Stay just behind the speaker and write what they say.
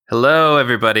Hello,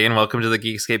 everybody, and welcome to the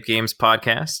Geekscape Games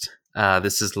podcast.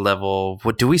 This is level...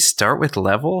 What do we start with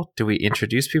level? Do we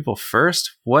introduce people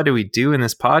first? What do we do in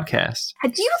this podcast?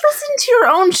 Do you listen to your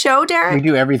own show, Derek? We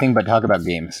do everything but talk about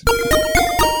games.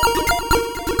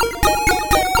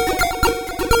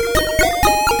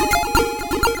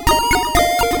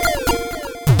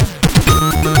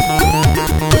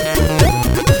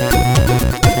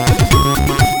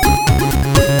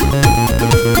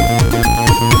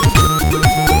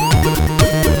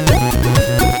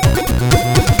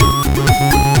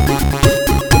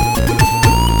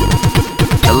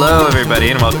 Hello,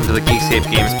 everybody, and welcome to the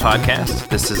Geekscape Games podcast.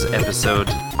 This is episode...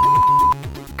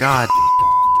 God.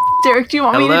 Derek, do you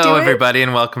want me to do it? Hello, everybody,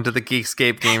 and welcome to the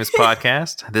Geekscape Games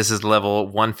podcast. This is level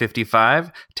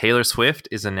 155. Taylor Swift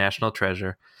is a national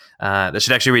treasure. That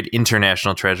should actually read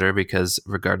international treasure because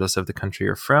regardless of the country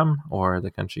you're from or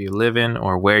the country you live in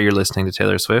or where you're listening to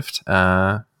Taylor Swift,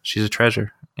 she's a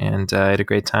treasure. And I had a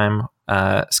great time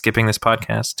skipping this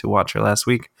podcast to watch her last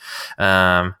week.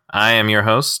 I am your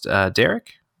host,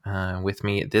 Derek. With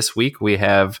me this week, we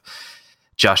have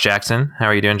Josh Jackson. How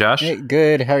are you doing, Josh? Hey,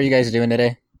 good. How are you guys doing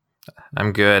today?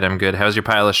 I'm good. How's your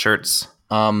pile of shirts?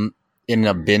 In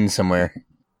a bin somewhere.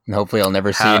 And hopefully I'll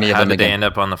never see any of them again. How did they end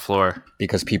up on the floor?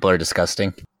 Because people are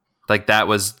disgusting. Like that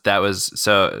was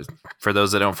so for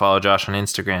those that don't follow Josh on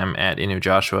Instagram at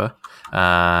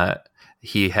InuJoshua,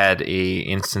 he had a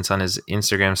instance on his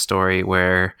Instagram story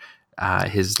where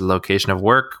his location of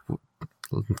work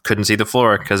couldn't see the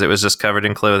floor because it was just covered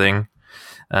in clothing.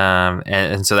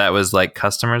 And so that was like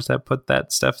customers that put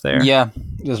that stuff there. Yeah,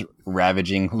 just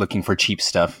ravaging, looking for cheap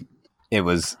stuff. It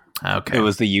was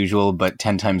the usual, but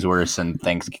 10 times worse. And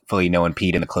thankfully, no one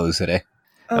peed in the clothes today.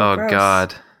 Oh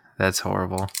God, that's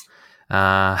horrible.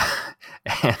 And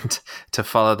to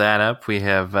follow that up, we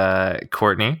have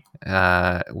Courtney,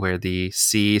 where the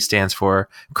C stands for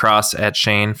cross at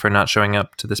Shane for not showing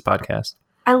up to this podcast.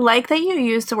 I like that you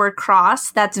used the word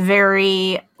cross. That's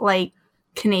very,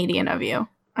 Canadian of you.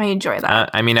 I enjoy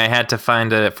that. I had to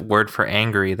find a word for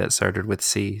angry that started with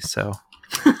C, so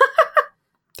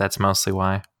that's mostly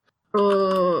why.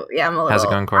 Oh, yeah, I'm a little... How's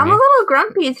it going, Courtney? I'm a little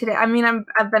grumpy today.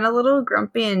 I've been a little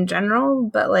grumpy in general,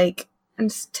 but,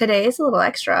 today is a little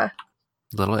extra.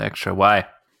 A little extra. Why?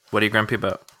 What are you grumpy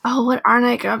about? Oh, what aren't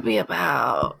I grumpy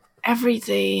about?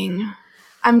 Everything.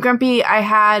 I'm grumpy. I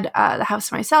had the house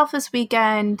to myself this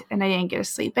weekend, and I didn't get to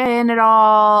sleep in at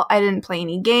all. I didn't play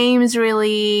any games,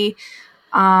 really.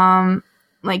 Some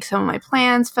of my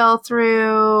plans fell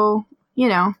through.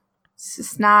 It's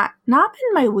just not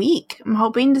been my week. I'm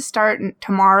hoping to start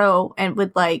tomorrow and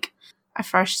with, a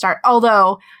fresh start.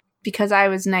 Although, because I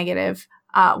was negative,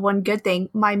 one good thing,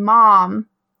 my mom,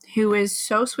 who is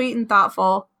so sweet and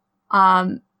thoughtful,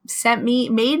 sent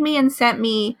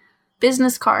me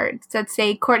business cards that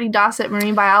say Courtney Dossett,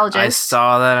 marine biologist. I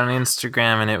saw that on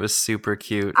Instagram and it was super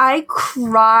cute. I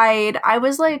cried. I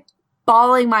was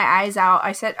bawling my eyes out.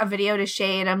 I sent a video to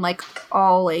Shay and I'm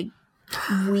all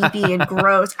weepy and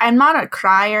gross. I'm not a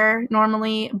crier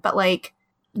normally, but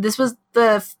this was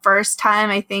the first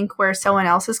time I think where someone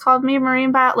else has called me a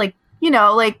marine biologist.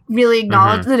 Really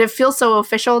acknowledge that it feels so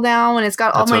official now and it's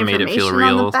got all my information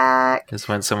on the back. Is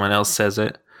when someone else says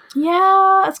it.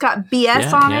 Yeah, it's got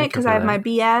BS on it because I have my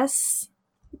BS.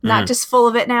 Not just full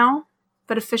of it now,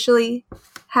 but officially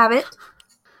have it.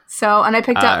 So, and I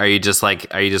picked up... Are you just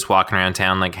walking around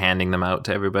town handing them out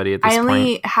to everybody at this point? I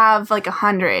only have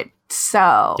 100,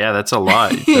 so... Yeah, that's a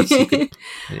lot. You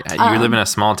live in a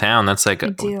small town. That's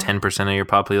 10% of your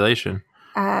population.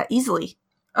 Easily.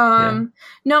 No,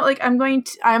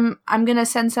 I'm gonna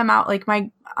send some out.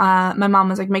 My mom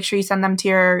was make sure you send them to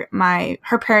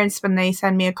her parents when they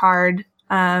send me a card.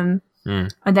 And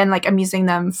then I'm using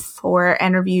them for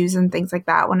interviews and things like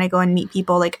that when I go and meet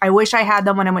people. I wish I had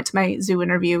them when I went to my zoo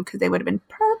interview because they would have been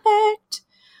perfect.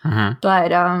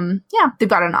 But yeah, they've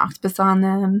got an octopus on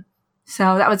them,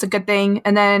 so that was a good thing.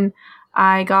 And then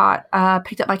I got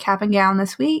picked up my cap and gown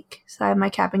this week, so I have my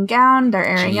cap and gown. They're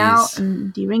airing out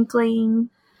and de-wrinkling.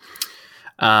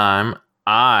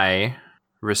 I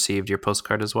received your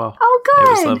postcard as well. Oh, good.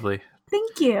 It was lovely.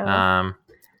 Thank you.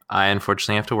 I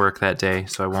unfortunately have to work that day,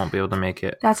 so I won't be able to make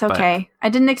it. That's okay. I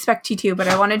didn't expect you to, but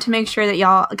I wanted to make sure that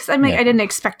y'all, because I didn't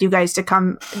expect you guys to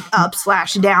come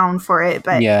up/down for it,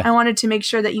 but I wanted to make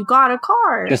sure that you got a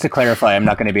card. Just to clarify, I'm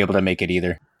not going to be able to make it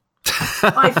either.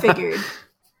 I figured.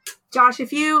 Josh,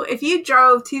 if you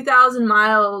drove 2,000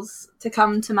 miles to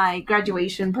come to my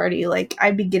graduation party,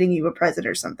 I'd be getting you a present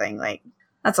or something.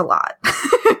 That's a lot.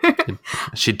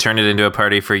 She'd turn it into a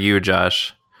party for you,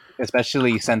 Josh.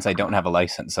 Especially since I don't have a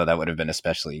license, so that would have been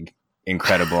especially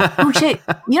incredible. Oh shit!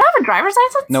 You don't have a driver's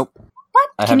license? Nope. What?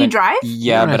 Can you drive?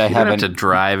 Yeah, but I haven't have to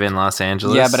drive in Los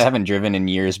Angeles. Yeah, but I haven't driven in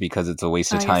years because it's a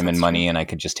waste of time and money, and I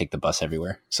could just take the bus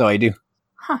everywhere. So I do.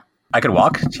 Huh. I could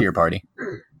walk to your party.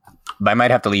 But I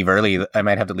might have to leave early. I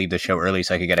might have to leave the show early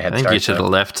so I could get a head start. I think you should have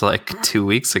left like 2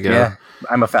 weeks ago. Yeah,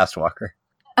 I'm a fast walker.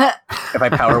 If I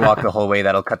power walk the whole way,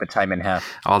 that'll cut the time in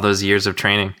half. All those years of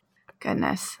training.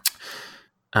 Goodness.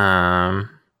 Yeah,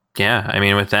 I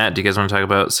mean, with that, do you guys want to talk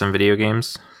about some video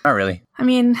games? Not really. I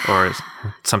mean... Or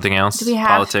something else?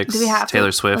 Politics?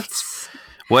 Taylor Swift?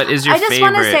 What is your favorite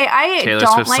want to say, I Taylor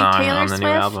don't Swift like song Taylor on the Swift. new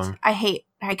album?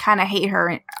 I kind of hate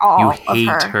her. All you hate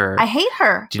of her. I hate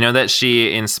her. Do you know that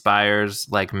she inspires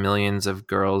like millions of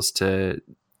girls to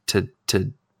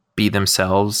be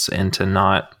themselves and to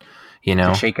not,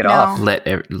 to shake it off?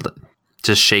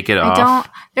 Just shake it off.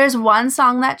 There's one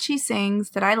song that she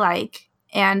sings that I like,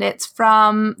 and it's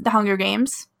from The Hunger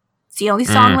Games. It's the only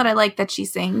song that I like that she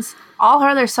sings. All her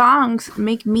other songs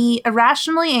make me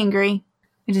irrationally angry.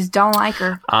 I just don't like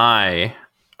her. I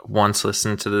once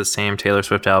listened to the same Taylor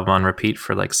Swift album on repeat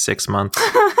for like 6 months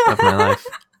of my life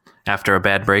after a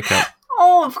bad breakup.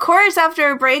 Oh, of course, after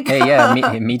a breakup. Hey,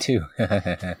 yeah, me too.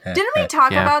 Didn't we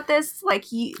talk about this? I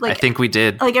think we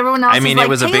did. Like everyone else. I mean, it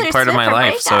was a big part of my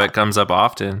life, so it comes up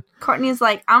often. Courtney's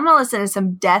like, I'm gonna listen to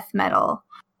some death metal.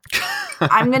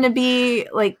 I'm gonna be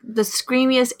like the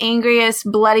screamiest, angriest,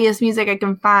 bloodiest music I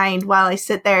can find while I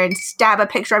sit there and stab a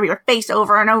picture of your face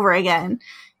over and over again.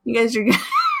 You guys are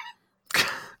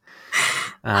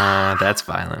that's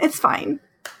violent. It's fine.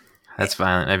 That's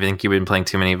violent. I think you've been playing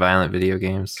too many violent video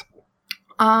games.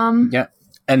 Yeah.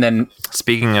 And then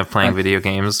speaking of playing video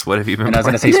games, what have you been playing? I was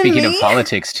going to say, speaking of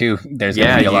politics too, there's going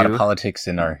to be a lot of politics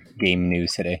in our game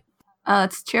news today. Oh,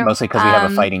 that's true. Mostly because we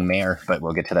have a fighting mayor, but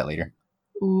we'll get to that later.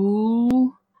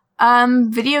 Ooh.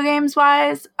 Video games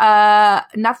wise,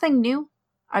 nothing new.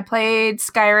 I played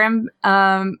Skyrim.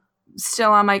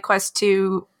 Still on my quest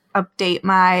to update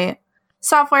my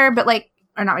software, but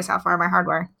or not my software, my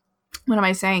hardware. What am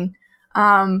I saying?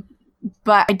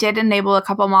 But I did enable a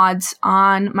couple mods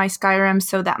on my Skyrim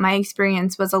so that my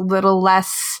experience was a little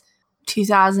less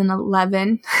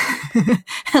 2011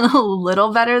 and a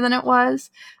little better than it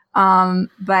was.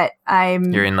 But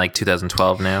you're in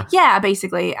 2012 now? Yeah,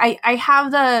 basically. I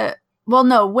have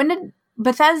when did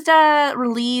Bethesda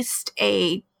released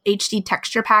a HD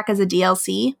texture pack as a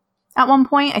DLC at one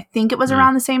point? I think it was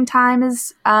around the same time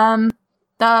as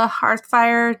the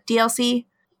Hearthfire DLC.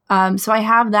 So I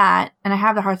have that, and I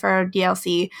have the Hearthfire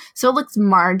DLC. So it looks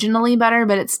marginally better,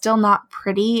 but it's still not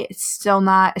pretty. It's still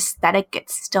not aesthetic.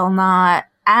 It's still not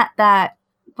at that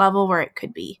level where it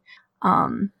could be.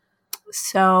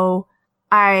 So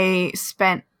I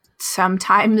spent some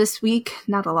time this week,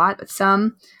 not a lot, but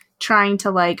some, trying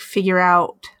to figure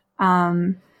out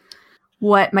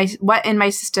what in my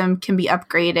system can be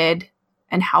upgraded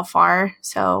and how far.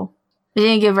 So I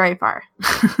didn't get very far.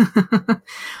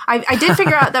 I did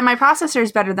figure out that my processor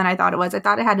is better than I thought it was. I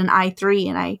thought it had an i3,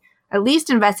 and I at least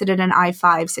invested in an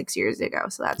i5 6 years ago.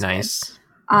 So that's nice.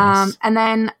 Good. And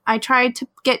then I tried to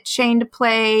get Shane to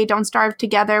play Don't Starve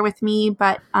Together with me,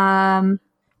 but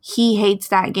he hates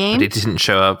that game. But he didn't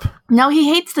show up. No,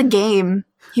 he hates the game.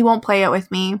 He won't play it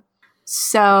with me.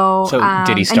 So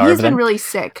did he starve? And he's been really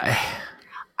sick.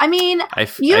 I mean,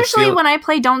 usually when I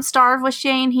play Don't Starve with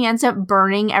Shane, he ends up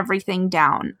burning everything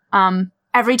down.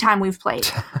 Every time we've played,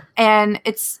 and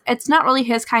it's not really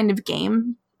his kind of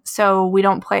game. So we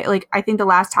don't play. I think the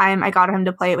last time I got him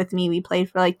to play it with me, we played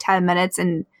for 10 minutes,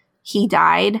 and he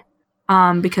died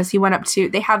because he went up to.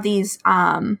 They have these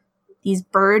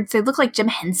birds. They look like Jim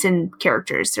Henson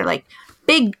characters. They're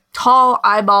big, tall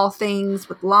eyeball things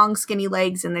with long, skinny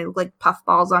legs, and they look like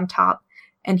puffballs on top.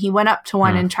 And he went up to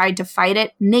one and tried to fight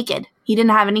it naked. He didn't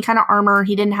have any kind of armor.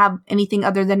 He didn't have anything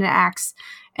other than an axe.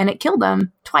 And it killed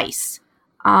him twice.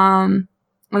 And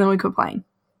then we quit playing.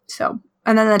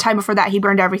 And then the time before that, he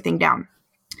burned everything down.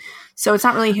 So it's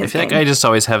not really his game. I feel I just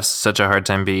always have such a hard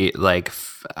time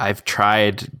I've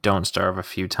tried Don't Starve a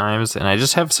few times, and I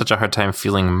just have such a hard time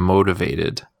feeling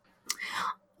motivated.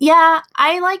 Yeah,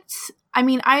 I like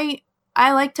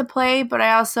to play, but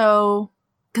I also...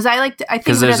 Because I think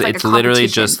it's literally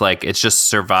just it's just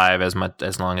survive as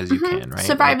long as you can, right?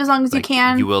 Survive as long as you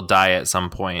can. You will die at some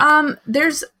point.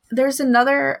 There's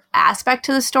another aspect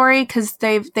to the story because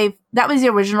that was the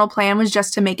original plan, was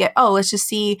just to make it, let's just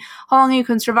see how long you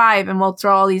can survive, and we'll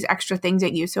throw all these extra things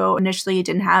at you. So initially it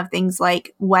didn't have things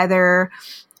like weather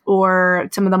or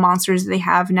some of the monsters they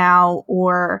have now,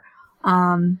 or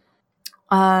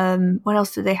what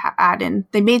else did they add in?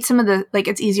 They made some of the,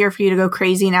 it's easier for you to go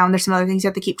crazy now, and there's some other things you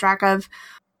have to keep track of.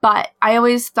 But I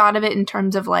always thought of it in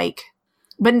terms of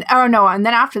But no, and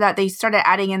then after that they started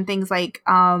adding in things like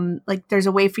there's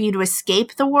a way for you to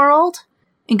escape the world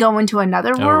and go into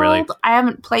another world. Really? I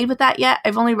haven't played with that yet.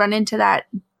 I've only run into that.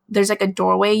 There's like a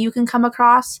doorway you can come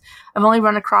across. I've only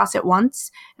run across it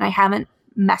once, and I haven't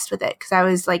messed with it because I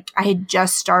was like, I had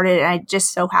just started and I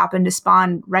just so happened to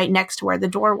spawn right next to where the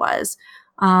door was.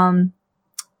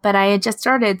 But I had just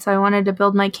started, so I wanted to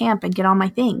build my camp and get all my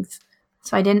things.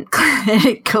 So I didn't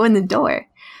go in the door.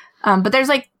 But there's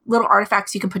like little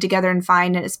artifacts you can put together and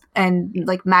find, and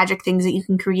like magic things that you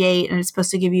can create, and it's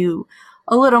supposed to give you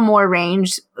a little more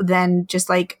range than just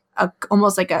like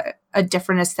almost like a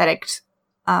different aesthetic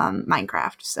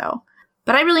Minecraft. So,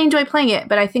 but I really enjoy playing it.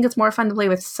 But I think it's more fun to play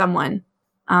with someone,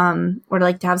 or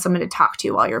like to have someone to talk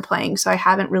to while you're playing. So I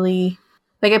haven't really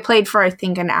I played for I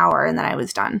think an hour and then I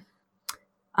was done.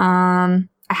 I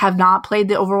have not played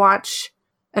the Overwatch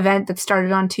event that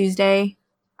started on Tuesday.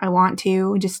 I want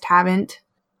to, just haven't.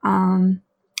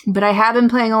 But I have been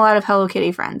playing a lot of Hello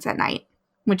Kitty Friends at night,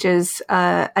 which is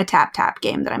a tap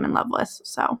game that I'm in love with.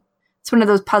 So it's one of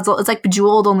those puzzle. It's like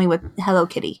Bejeweled only with Hello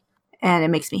Kitty, and it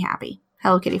makes me happy.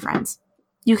 Hello Kitty Friends.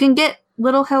 You can get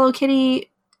little Hello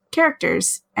Kitty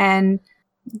characters and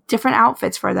different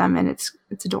outfits for them, and it's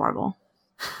adorable.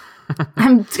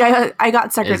 I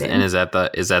got suckered in. And is that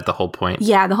the whole point?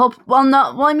 Yeah,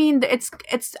 I mean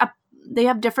they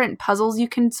have different puzzles you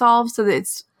can solve, so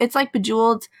that it's like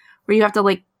Bejeweled, where you have to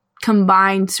like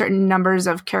combine certain numbers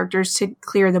of characters to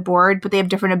clear the board, but they have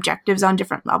different objectives on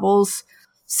different levels.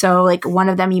 So like one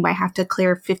of them you might have to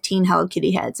clear 15 Hello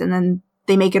Kitty heads, and then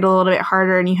they make it a little bit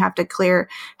harder and you have to clear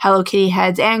Hello Kitty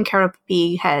heads and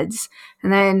Caterpie heads.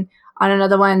 And then on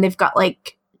another one they've got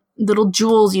like little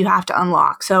jewels you have to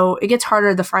unlock. So it gets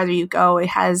harder the farther you go. It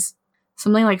has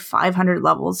something like 500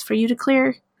 levels for you to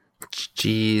clear.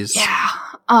 Jeez. Yeah.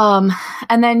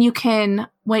 And then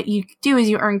what you do is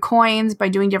you earn coins by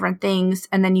doing different things,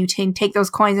 and then you take those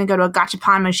coins and go to a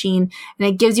gachapon machine, and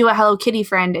it gives you a Hello Kitty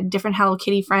friend, and different Hello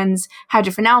Kitty friends have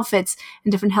different outfits,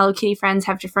 and different Hello Kitty friends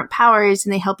have different powers,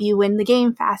 and they help you win the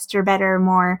game faster, better,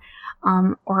 more,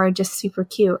 or are just super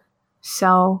cute.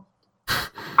 So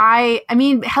I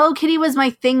mean, Hello Kitty was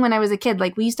my thing when I was a kid.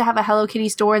 Like, we used to have a Hello Kitty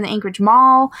store in the Anchorage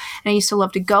Mall, and I used to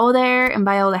love to go there and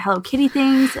buy all the Hello Kitty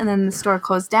things, and then the store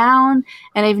closed down,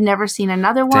 and I've never seen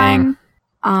another one.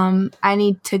 I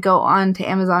need to go on to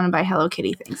Amazon and buy Hello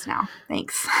Kitty things now.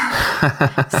 Thanks.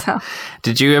 So,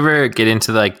 did you ever get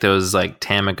into like those like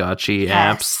Tamagotchi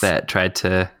apps that tried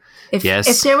to? If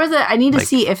there was I need to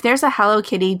see if there's a Hello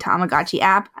Kitty Tamagotchi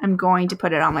app. I'm going to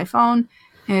put it on my phone.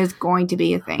 It is going to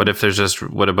be a thing. But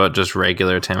what about just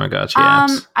regular Tamagotchi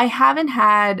apps? I haven't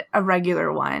had a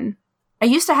regular one. I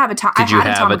used to have a Tamagotchi. Did you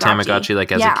have a Tamagotchi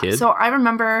like as a kid? So I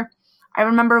remember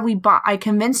I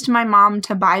convinced my mom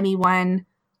to buy me one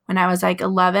when I was like 10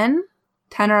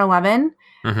 or 11.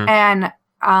 Mm-hmm. And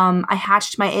I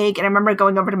hatched my egg, and I remember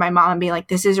going over to my mom and being like,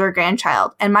 "This is your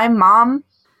grandchild." And my mom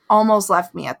almost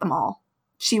left me at the mall.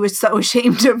 She was so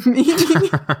ashamed of me.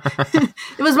 It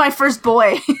was my first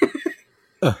boy.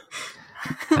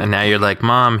 And now you're like,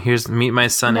 "Mom, meet my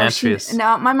son Atreus."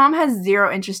 No, my mom has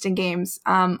zero interest in games.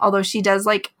 Although she does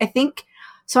I think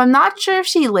so. I'm not sure if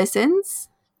she listens,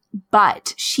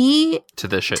 but she to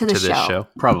this show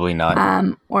probably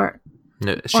not.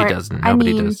 She doesn't.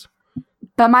 Nobody does.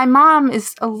 But my mom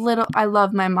is I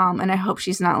love my mom, and I hope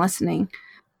she's not listening.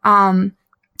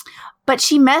 But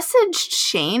she messaged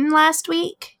Shane last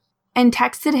week and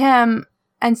texted him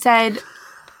and said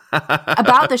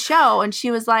about the show, and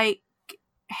she was like,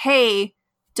 "Hey,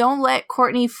 don't let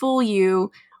Courtney fool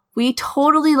you. We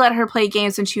totally let her play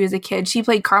games when she was a kid. She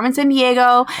played Carmen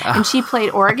Sandiego, and she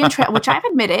played Oregon Trail," which I've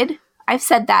admitted. I've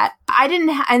said that. I didn't.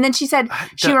 And then she said,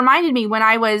 she reminded me when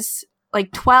I was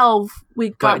like 12, we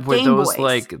got Game Boys.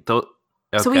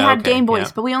 So we had Game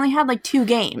Boys, but we only had like 2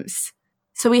 games.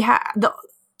 So we had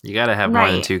you got to have more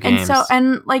than 2 games.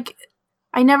 And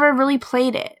I never really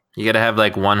played it. You got to have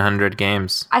like 100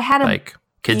 games. I had a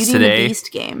kids Beauty today. And the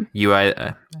Beast game.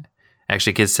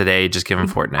 Actually, kids today just give them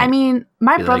Fortnite. I mean,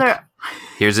 my brother. Like,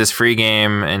 here's this free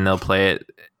game, and they'll play it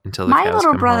until the cows come home. My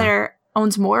little brother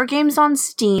owns more games on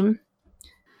Steam,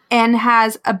 and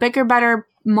has a bigger, better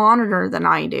monitor than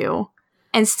I do,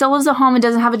 and still lives at home and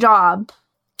doesn't have a job.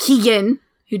 Keegan,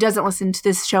 who doesn't listen to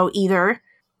this show either,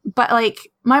 but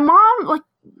like my mom,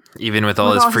 even with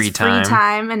all his free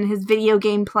time and his video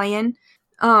game playing.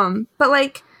 But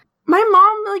like my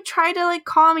mom tried to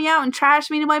call me out and trash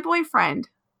me to my boyfriend.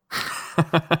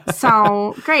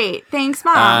 So great, thanks,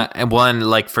 Mom. And one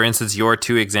for instance, your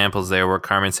 2 examples there were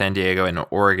Carmen Sandiego and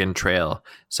Oregon Trail.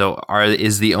 So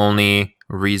is the only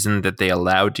reason that they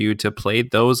allowed you to play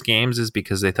those games is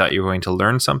because they thought you were going to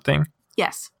learn something?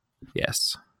 Yes.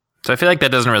 Yes. So I feel like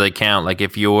that doesn't really count. Like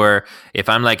if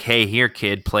I'm like, hey, here,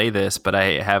 kid, play this, but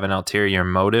I have an ulterior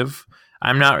motive,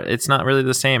 it's not really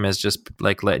the same as just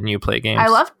like letting you play games. I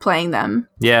loved playing them.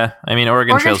 Yeah. I mean,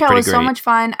 Oregon Trail was so much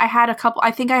fun. I had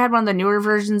I think I had one of the newer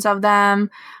versions of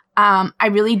them. I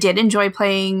really did enjoy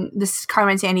playing this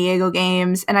Carmen Sandiego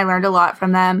games, and I learned a lot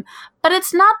from them. But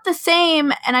it's not the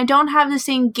same, and I don't have the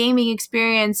same gaming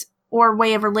experience or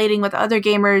way of relating with other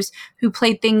gamers who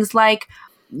played things like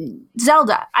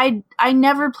Zelda. I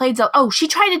never played Zelda. Oh, she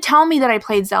tried to tell me that I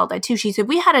played Zelda too. She said,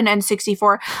 we had an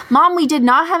N64. Mom, we did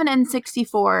not have an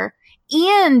N64.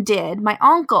 Ian did, my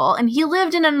uncle, and he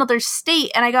lived in another state,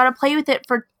 and I got to play with it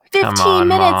for 15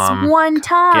 minutes Mom. One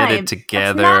time. Get it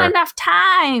together. That's not enough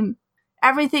time.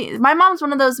 Everything. My mom's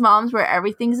one of those moms where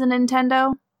everything's a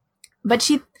Nintendo. But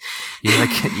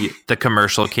the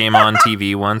commercial came on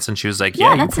TV once, and she was like,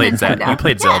 "Yeah, you played that. You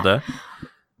played Zelda."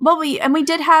 Well, we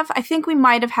did have. I think we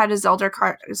might have had a Zelda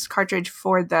cartridge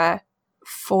for the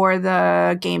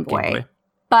Game Boy.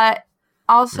 But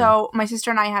also my sister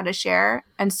and I had a share,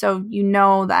 and so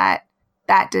that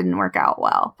didn't work out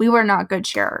well. We were not good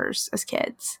sharers as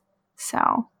kids,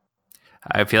 so.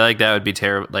 I feel like that would be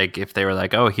terrible. Like if they were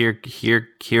like, "Oh, here,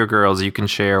 girls, you can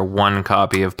share one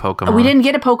copy of Pokemon." We didn't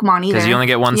get a Pokemon either because you only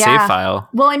get one save file.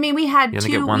 Well, I mean, we had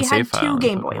two. We had two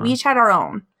Game Boy. We each had our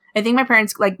own. I think my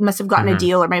parents must have gotten a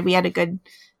deal, or maybe we had a good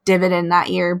dividend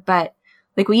that year. But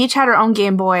we each had our own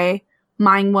Game Boy.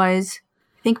 I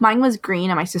think mine was green,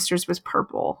 and my sister's was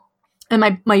purple.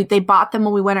 And they bought them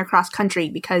when we went across country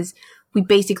because we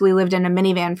basically lived in a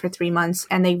minivan for 3 months,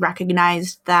 and they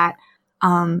recognized that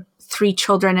 3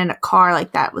 children in a car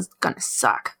like that was gonna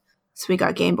suck. So we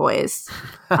got Game Boys.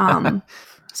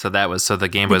 So the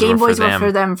Game Boys were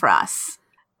for them. For us.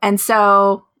 And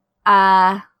so,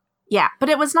 yeah, but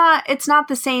it's not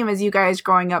the same as you guys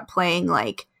growing up playing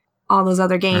all those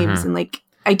other games and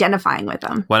identifying with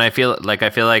them. When I feel like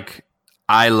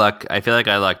I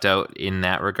lucked out in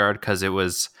that regard because it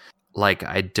was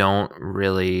I don't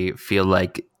really feel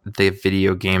like the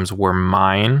video games were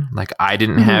mine. I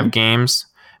didn't have games,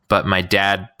 but my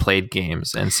dad played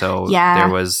games, and so there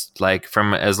was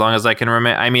from as long as I can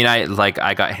remember. I mean,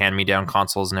 I got hand-me-down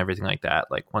consoles and everything like that.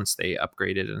 Once they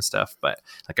upgraded and stuff, but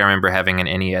I remember having an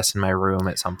NES in my room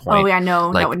at some point. Oh yeah,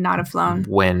 no, that would not have flown.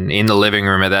 When in the living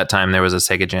room at that time there was a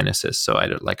Sega Genesis, so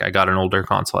I got an older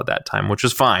console at that time, which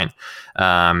was fine.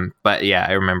 But yeah,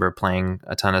 I remember playing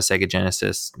a ton of Sega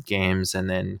Genesis games, and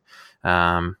then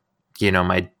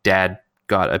my dad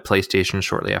got a PlayStation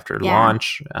shortly after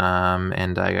launch,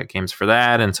 and I got games for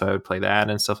that, and so I would play that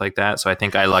and stuff like that. So I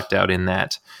think I lucked out in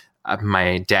that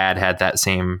my dad had that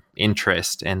same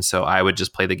interest, and so I would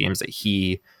just play the games that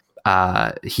he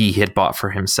had bought for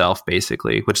himself,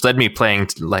 basically, which led me playing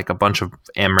a bunch of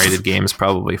M-rated games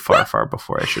probably far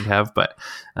before I should have. But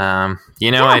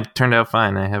I turned out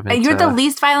fine. I haven't. You're the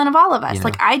least violent of all of us.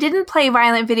 I didn't play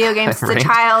violent video games as a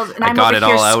child, and I got it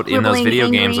all out in those video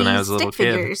games when I was a little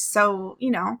kid. So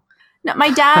no, my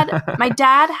dad,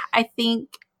 I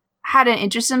think had an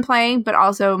interest in playing, but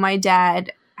also my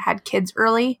dad had kids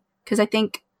early because I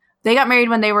think they got married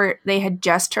when they had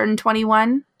just turned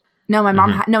 21. No, my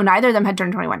mom, neither of them had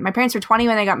turned 21. My parents were 20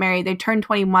 when they got married. They turned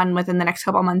 21 within the next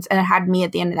couple of months and had me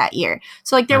at the end of that year.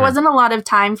 So there wasn't a lot of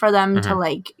time for them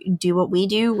to do what we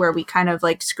do, where we kind of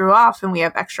screw off and we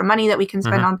have extra money that we can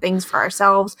spend on things for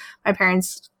ourselves. My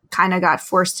parents kind of got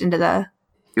forced into the...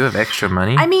 You have extra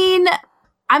money? I mean,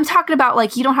 I'm talking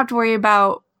about you don't have to worry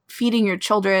about feeding your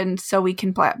children, so we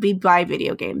can buy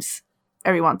video games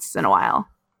every once in a while.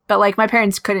 But my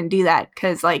parents couldn't do that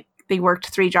because they worked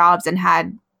 3 jobs and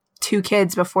had 2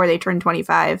 kids before they turned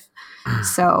 25.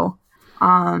 So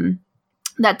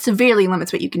that severely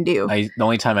limits what you can do. The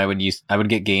only time I would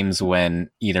get games when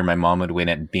either my mom would win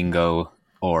at bingo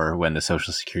or when the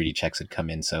Social Security checks would come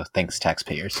in. So thanks,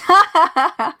 taxpayers.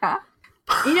 I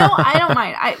don't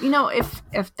mind.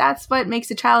 If that's what makes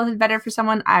a childhood better for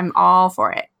someone, I'm all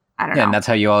for it. I don't know. And that's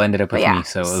how you all ended up with me.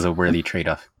 So it was a worthy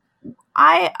trade-off.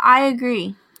 I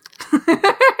agree.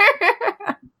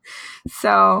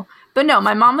 So... But no,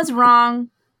 my mom was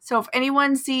wrong. So if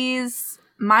anyone sees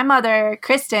my mother,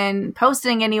 Kristen,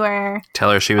 posting anywhere,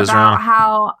 tell her she was about wrong.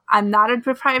 How I'm not a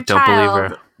deprived Don't child.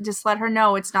 believe her. Just let her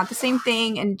know it's not the same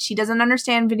thing, and she doesn't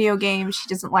understand video games. She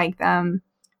doesn't like them.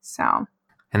 So.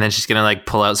 And then she's gonna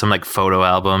pull out some photo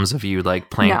albums of you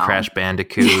playing Crash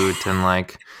Bandicoot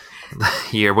and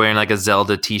you're wearing a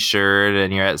Zelda T-shirt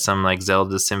and you're at some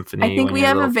Zelda symphony. I think we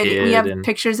have a video. We have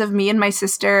pictures of me and my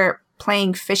sister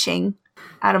playing fishing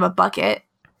out of a bucket.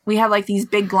 We have these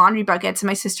big laundry buckets, and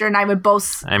my sister and I would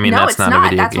both. I mean, no, that's not a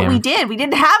video That's game. What we did. We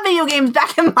didn't have video games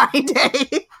back in my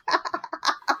day.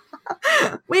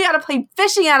 We gotta play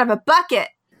fishing out of a bucket.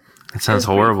 That sounds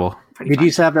horrible. Did you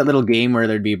used to have that little game where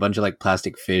there'd be a bunch of like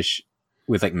plastic fish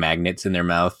with like magnets in their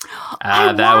mouth?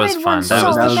 That was fun. That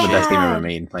was the best game ever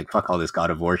made. Like, fuck all this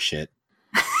God of War shit.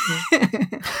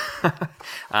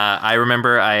 I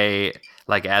remember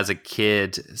as a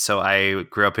kid, so I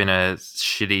grew up in a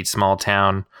shitty small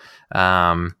town,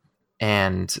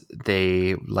 and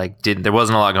they there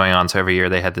wasn't a lot going on. So every year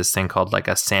they had this thing called like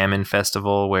a salmon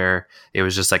festival where it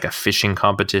was just like a fishing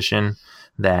competition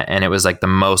and it was like the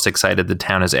most excited the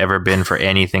town has ever been for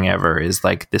anything ever is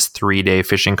like this 3-day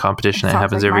fishing competition that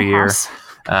happens every year.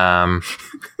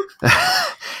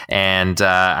 And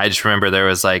I just remember there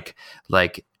was and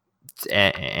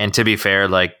to be fair,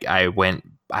 like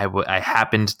I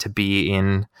happened to be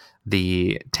in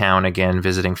the town again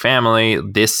visiting family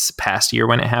this past year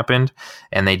when it happened,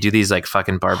 and they do these like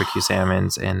fucking barbecue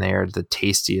salmons, and they are the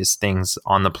tastiest things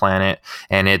on the planet.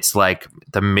 And it's like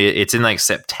it's in like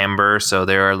September, so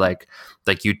there are like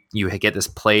you get this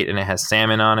plate and it has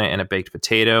salmon on it and a baked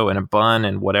potato and a bun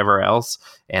and whatever else,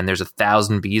 and there's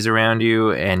 1,000 bees around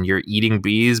you and you're eating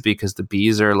bees because the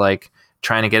bees are like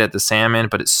trying to get at the salmon,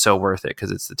 but it's so worth it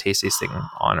because it's the tastiest thing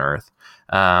on earth.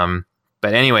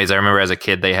 But anyways, I remember as a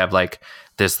kid, they have like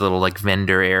this little like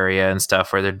vendor area and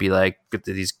stuff where there'd be like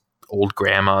these old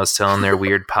grandmas selling their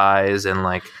weird pies and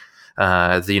like,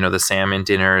 the salmon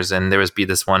dinners. And there was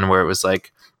this one where it was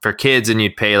like for kids and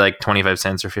you'd pay like 25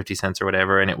 cents or 50 cents or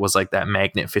whatever. And it was like that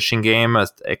magnet fishing game,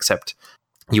 except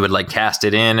you would like cast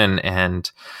it in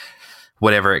and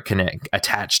whatever it can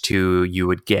attach to you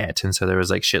would get. And so there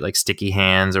was like shit like sticky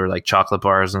hands or like chocolate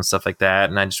bars and stuff like that.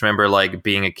 And I just remember like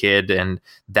being a kid, and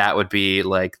that would be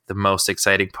like the most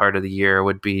exciting part of the year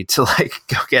would be to like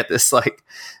go get this like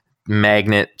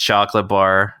magnet chocolate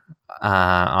bar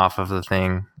off of the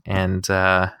thing. And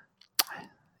I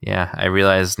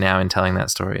realize now in telling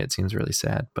that story, it seems really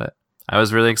sad, but I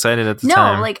was really excited at the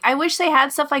time. No, like I wish they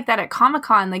had stuff like that at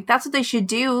Comic-Con. Like that's what they should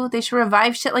do. They should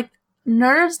revive shit like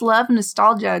nerds love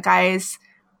nostalgia, guys.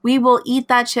 We will eat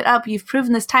that shit up. You've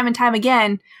proven this time and time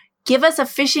again. Give us a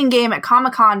fishing game at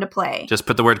Comic-Con to play. Just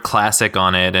put the word classic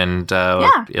on it and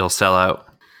it'll sell out.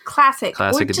 Classic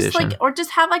edition. Or just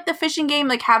have like the fishing game,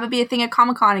 like have it be a thing at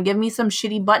Comic-Con and give me some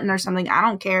shitty button or something. I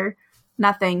don't care.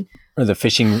 Nothing. Or the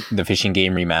fishing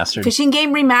game remastered. Fishing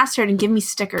game remastered and give me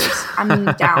stickers. I'm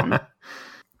down. I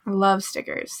love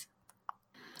stickers.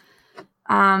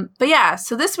 But yeah,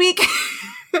 so this week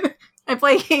I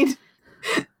played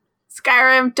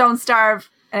Skyrim, Don't Starve,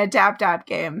 and a Tap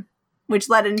game, which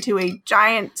led into a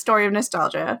giant story of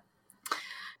nostalgia.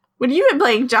 What have you been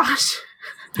playing, Josh?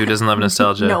 Who doesn't love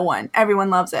nostalgia? No one. Everyone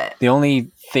loves it. The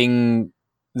only thing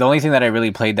that I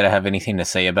really played that I have anything to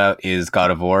say about is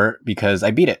God of War, because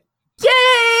I beat it.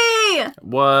 Yay!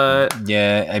 What?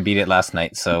 Yeah, I beat it last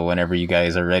night, so whenever you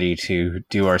guys are ready to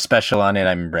do our special on it,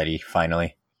 I'm ready,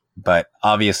 finally. But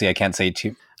obviously I can't say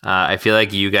too... I feel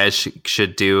like you guys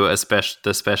should do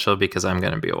the special because I'm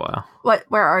going to be a while. What?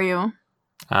 Where are you?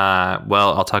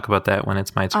 Well, I'll talk about that when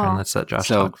it's my turn. Let's let Josh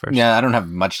talk first. Yeah, I don't have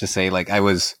much to say. Like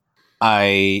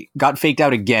I got faked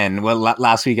out again. Well,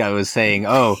 last week I was saying,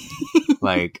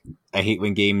 like I hate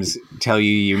when games tell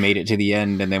you made it to the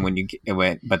end, and then when you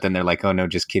went, but then they're like, oh no,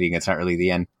 just kidding, it's not really the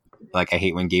end. Like I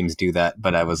hate when games do that.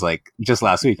 But I was like, just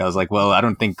last week I was like, well, I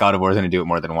don't think God of War is going to do it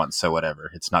more than once, so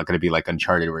whatever. It's not going to be like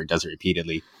Uncharted where it does it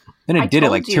repeatedly. Then it did it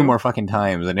like 2 more fucking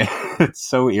times, and it's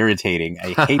so irritating.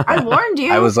 I hate that. I warned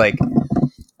you. I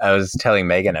was telling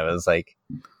Megan, I was like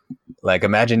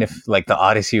imagine if like the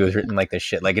Odyssey was written like this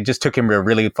shit. Like it just took him a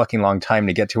really fucking long time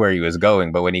to get to where he was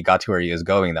going, but when he got to where he was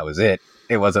going, that was it.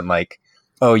 It wasn't like,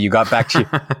 oh, you got back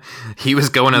to he was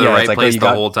going to the right place the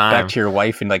whole time. Back to your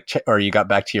wife and or you got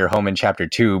back to your home in chapter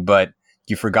 2, but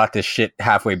you forgot this shit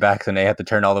halfway back, so now you have to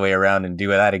turn all the way around and do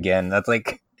that again. That's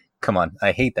like, come on,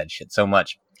 I hate that shit so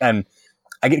much. And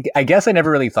I guess I never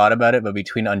really thought about it, but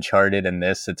between Uncharted and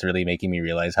this, it's really making me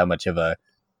realize how much of a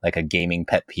gaming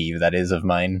pet peeve that is of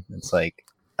mine. It's like,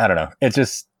 I don't know, it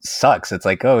just sucks. It's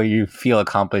like, oh, you feel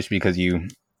accomplished because you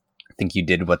think you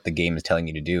did what the game is telling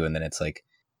you to do, and then it's like,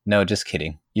 no, just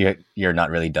kidding. You're not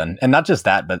really done. And not just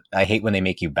that, but I hate when they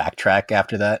make you backtrack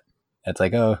after that. It's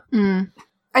like, oh.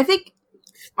 I think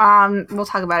we'll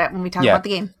talk about it when we talk about the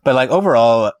game. But like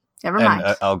overall, never mind.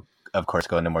 And I'll of course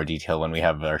go into more detail when we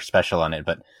have our special on it.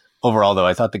 But overall, though,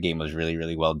 I thought the game was really,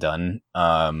 really well done.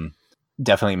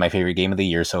 Definitely my favorite game of the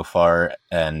year so far.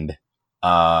 And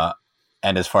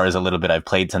as far as a little bit I've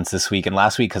played since this week and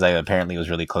last week, because I apparently was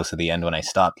really close to the end when I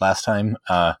stopped last time.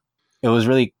 It was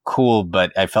really cool,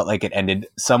 but I felt like it ended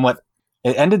somewhat.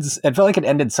 It felt like it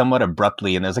ended somewhat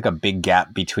abruptly, and there's like a big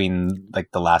gap between like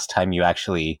the last time you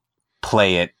actually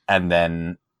play it and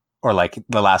then, or like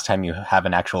the last time you have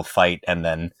an actual fight and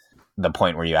then the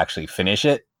point where you actually finish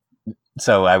it.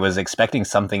 So I was expecting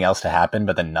something else to happen,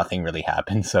 but then nothing really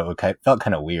happened. So it felt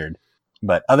kind of weird.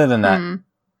 But other than that,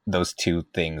 those two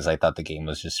things, I thought the game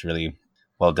was just really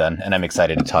well done. And I'm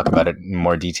excited to talk about it in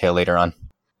more detail later on.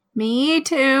 Me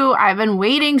too. I've been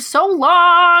waiting so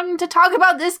long to talk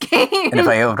about this game. And if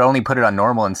I would only put it on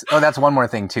normal and... Oh, that's one more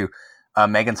thing too.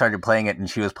 Megan started playing it and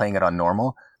she was playing it on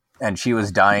normal. And she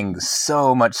was dying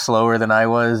so much slower than I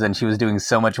was. And she was doing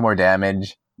so much more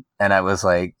damage. And I was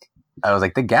like,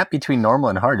 the gap between normal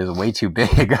and hard is way too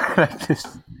big.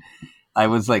 I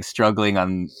was like struggling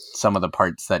on some of the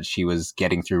parts that she was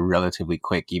getting through relatively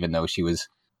quick, even though she was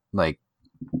like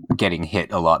getting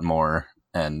hit a lot more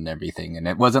and everything. And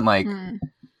it wasn't like,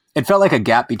 it felt like a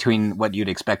gap between what you'd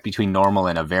expect between normal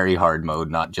and a very hard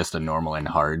mode, not just a normal and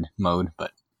hard mode.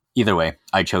 But either way,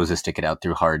 I chose to stick it out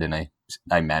through hard and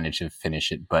I managed to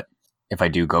finish it. But if I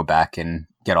do go back and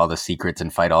get all the secrets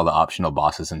and fight all the optional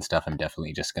bosses and stuff, I'm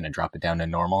definitely just going to drop it down to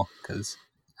normal, because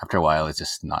after a while, it's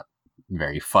just not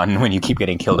very fun when you keep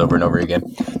getting killed over and over again.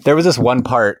 There was this one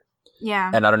part,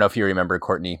 and I don't know if you remember,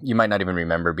 Courtney. You might not even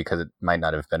remember because it might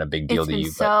not have been a big deal to you.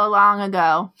 It's been so long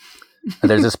ago.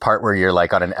 There's this part where you're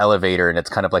like on an elevator and it's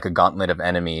kind of like a gauntlet of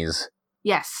enemies.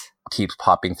 Yes. Keeps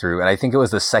popping through. And I think it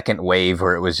was the second wave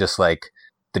where it was just like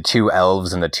the two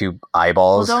elves and the two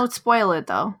eyeballs. Well, don't spoil it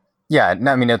though. Yeah,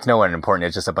 no, I mean, it's no one important.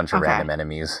 It's just a bunch of random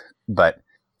enemies. But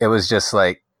it was just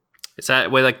like... Is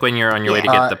that way, like when you're on your way to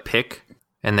get the pick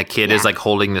and the kid is like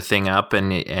holding the thing up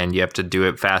and you have to do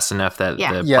it fast enough that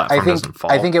the platform doesn't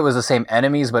fall? I think it was the same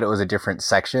enemies, but it was a different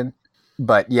section.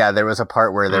 But yeah, there was a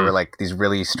part where there were like these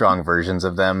really strong versions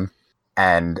of them.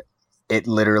 And it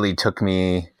literally took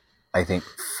me, I think,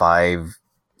 5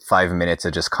 minutes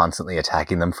of just constantly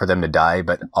attacking them for them to die.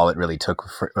 But all it really took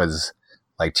was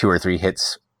like 2 or 3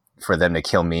 hits for them to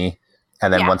kill me.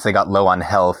 And then once they got low on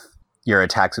health, your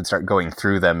attacks would start going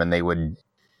through them and they wouldn't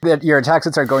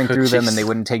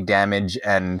take damage.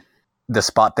 And the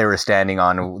spot they were standing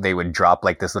on, they would drop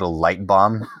like this little light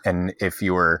bomb. And if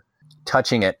you were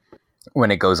touching it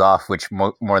when it goes off, which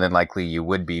more than likely you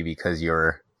would be because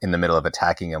you're in the middle of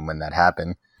attacking them when that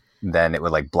happened, then it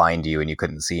would like blind you and you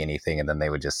couldn't see anything. And then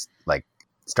they would just like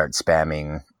start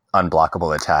spamming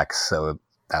unblockable attacks. So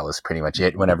that was pretty much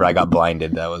it. Whenever I got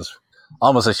blinded, that was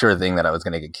almost a sure thing that I was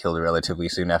going to get killed relatively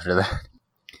soon after that.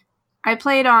 I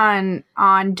played on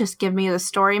just give me the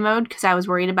story mode because I was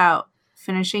worried about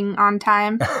finishing on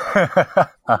time.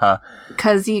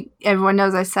 Because everyone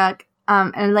knows I suck.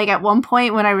 And like at one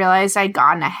point when I realized I'd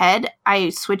gotten ahead, I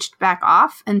switched back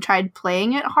off and tried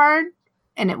playing it hard,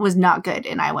 and it was not good.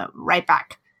 And I went right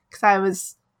back because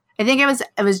I think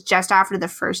it was just after the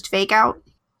first fake out.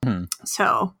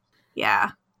 So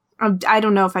yeah. I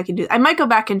don't know if I can do. I might go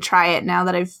back and try it now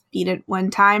that I've beat it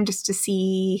one time, just to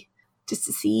see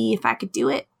if I could do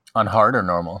it on hard or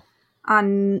normal.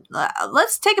 On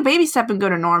let's take a baby step and go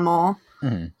to normal.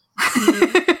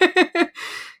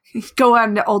 Go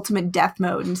on to ultimate death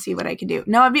mode and see what I can do.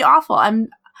 No, it'd be awful. I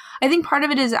think part of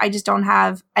it is I don't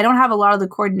have a lot of the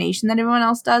coordination that everyone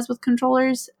else does with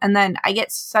controllers, and then I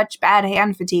get such bad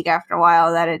hand fatigue after a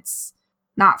while that it's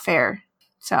not fair.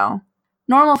 So.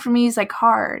 Normal for me is like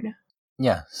hard.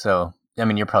 Yeah, so, I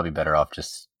mean, you're probably better off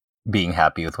just being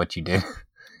happy with what you did.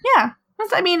 Yeah,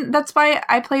 I mean, that's why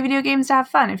I play video games to have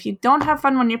fun. If you don't have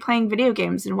fun when you're playing video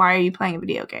games, then why are you playing a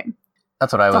video game?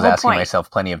 That's what I was asking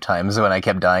myself plenty of times when I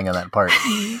kept dying on that part.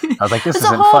 I was like, this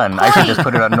isn't fun. I should just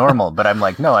put it on normal. But I'm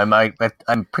like, no,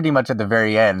 I'm pretty much at the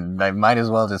very end. I might as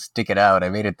well just stick it out. I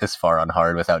made it this far on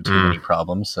hard without too many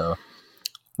problems. So,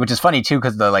 which is funny, too,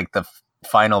 because the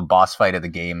final boss fight of the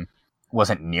game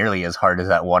wasn't nearly as hard as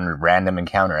that one random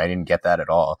encounter. I didn't get that at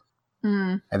all.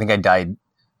 I think I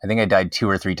died 2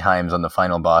 or 3 times on the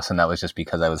final boss, and that was just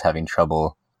because I was having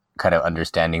trouble kind of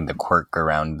understanding the quirk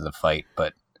around the fight.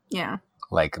 But yeah,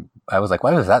 like I was like,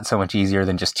 why was that so much easier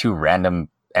than just 2 random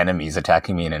enemies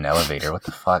attacking me in an elevator? What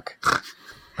the fuck?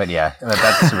 But yeah,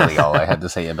 that's really all I had to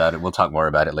say about it. We'll talk more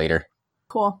about it later.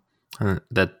 Cool.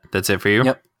 That's it for you?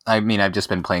 Yep. I mean, I've just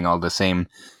been playing all the same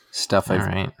stuff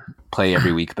I play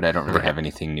every week, but I don't really have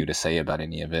anything new to say about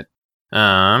any of it.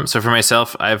 So for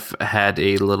myself, I've had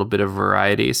a little bit of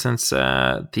variety since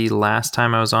the last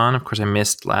time I was on. Of course, I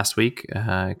missed last week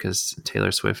because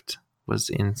Taylor Swift was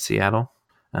in Seattle,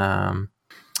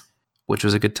 which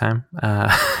was a good time.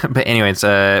 But anyways,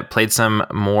 played some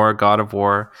more God of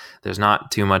War. There's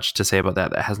not too much to say about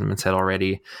that hasn't been said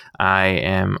already. I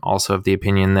am also of the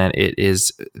opinion that it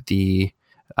is the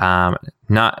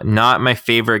Not my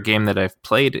favorite game that I've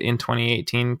played in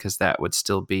 2018, because that would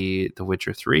still be The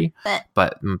Witcher 3.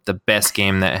 But the best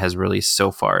game that has released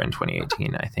so far in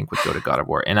 2018, I think, would go to God of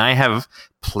War. And I have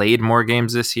played more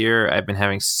games this year. I've been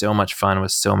having so much fun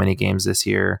with so many games this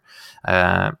year.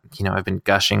 I've been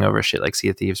gushing over shit like Sea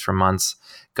of Thieves for months.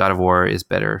 God of War is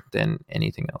better than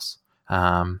anything else,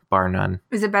 bar none.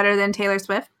 Is it better than Taylor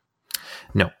Swift?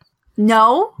 No.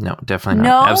 No? No, definitely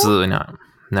not. No? Absolutely not.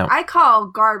 No. I call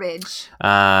garbage.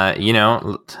 I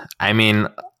mean,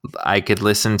 I could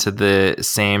listen to the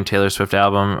same Taylor Swift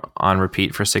album on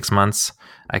repeat for 6 months.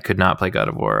 I could not play God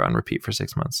of War on repeat for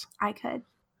 6 months. I could.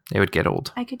 It would get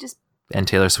old. I could just And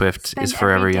Taylor Swift spend is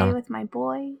forever every day young. with my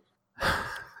boy.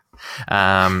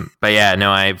 But yeah,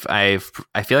 no, I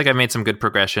feel like I've made some good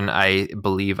progression. I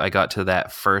believe I got to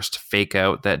that first fake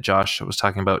out that Josh was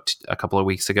talking about a couple of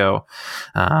weeks ago.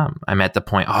 I'm at the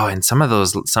point. Oh, and some of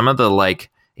the like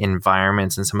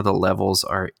environments and some of the levels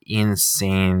are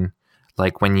insane.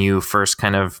 Like when you first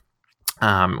come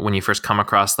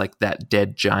across like that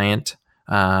dead giant,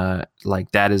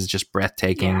 like that is just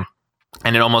breathtaking. Yeah.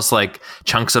 And it almost like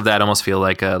chunks of that almost feel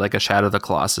like a Shadow of the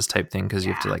Colossus type thing, because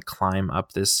you have to like climb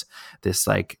up this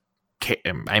like,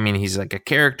 I mean, he's like a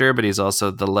character, but he's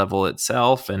also the level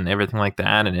itself and everything like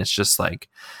that. And it's just like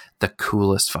the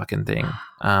coolest fucking thing.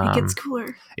 It gets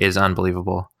cooler. It is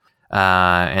unbelievable.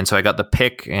 And so I got the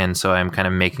pick, and so I'm kind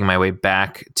of making my way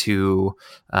back to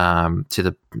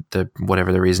the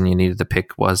whatever the reason you needed the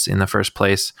pick was in the first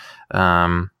place.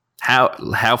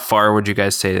 How far would you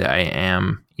guys say that I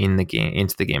am into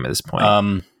the game at this point?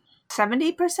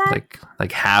 70%?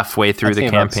 Like halfway through the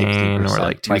campaign, or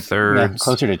like 2/3? Yeah,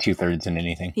 closer to 2/3 than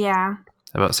anything. Yeah.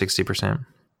 About 60%.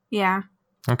 Yeah.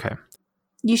 Okay.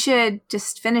 You should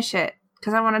just finish it,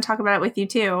 because I want to talk about it with you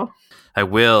too. I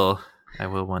will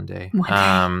one day.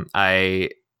 One day.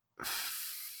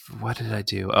 What did I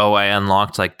do? Oh, I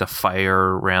unlocked like the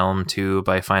fire realm too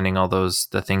by finding all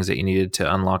the things that you needed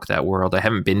to unlock that world. I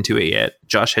haven't been to it yet.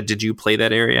 Josh, did you play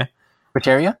that area? Which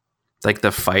area? It's like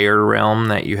the fire realm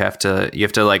that you have to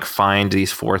like find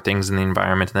these 4 things in the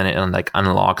environment, and then it like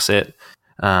unlocks it.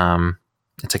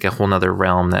 It's like a whole nother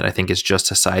realm that I think is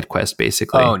just a side quest,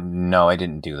 basically. Oh no, I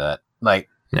didn't do that. Like,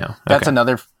 no, that's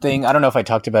another thing. I don't know if I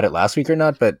talked about it last week or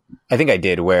not, but I think I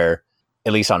did, where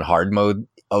at least on hard mode,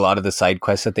 a lot of the side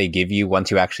quests that they give you,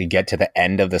 once you actually get to the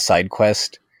end of the side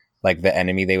quest, like the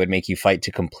enemy they would make you fight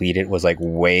to complete it was like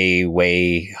way,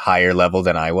 way higher level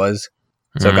than I was.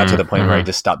 So it got to the point where I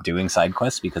just stopped doing side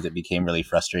quests, because it became really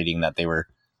frustrating that they were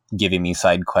giving me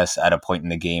side quests at a point in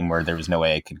the game where there was no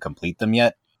way I could complete them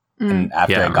yet. And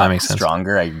after I got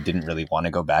stronger, I didn't really want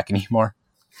to go back anymore.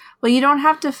 Well, you don't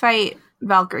have to fight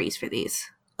Valkyries for these.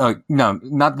 Oh, no,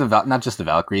 not just the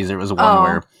Valkyries. There was one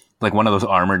where, like, one of those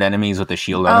armored enemies with the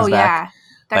shield on his back.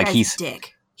 That like guy's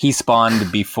dick. He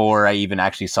spawned before I even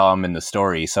actually saw him in the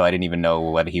story, so I didn't even know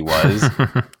what he was.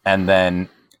 And then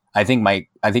I think my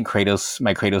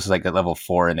Kratos is like at level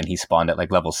 4, and then he spawned at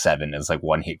like level 7 as like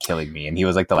one hit killing me, and he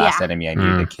was like the last enemy I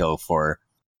needed to kill for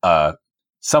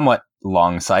somewhat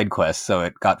long side quest. So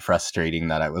it got frustrating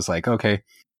that I was like, okay,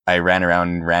 I ran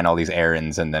around, ran all these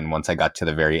errands, and then once I got to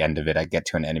the very end of it, I get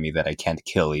to an enemy that I can't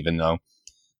kill, even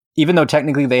though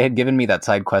technically they had given me that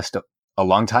side quest a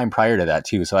long time prior to that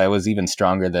too. So I was even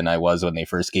stronger than I was when they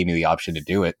first gave me the option to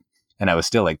do it. And I was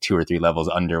still like 2 or 3 levels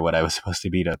under what I was supposed to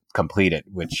be to complete it,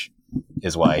 which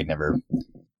is why I never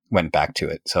went back to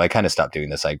it. So I kind of stopped doing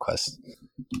the side quests.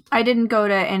 I didn't go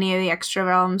to any of the extra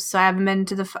realms, so I haven't been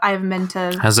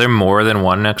to. Has there more than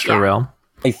one extra realm?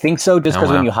 I think so, just because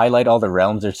when you highlight all the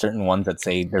realms, there's certain ones that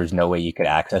say there's no way you could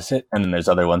access it, and then there's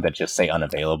other ones that just say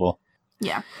unavailable.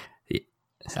 Yeah.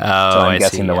 So I'm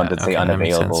guessing the ones that say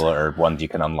unavailable are ones you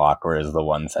can unlock, whereas the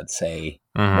ones that say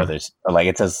there's like,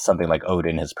 it says something like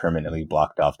Odin has permanently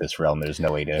blocked off this realm. There's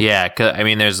no way to. Yeah, I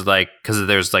mean, there's like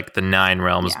the 9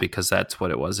 realms because that's what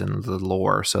it was in the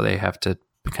lore, so they have to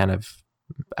kind of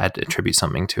attribute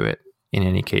something to it in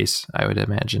any case, I would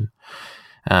imagine.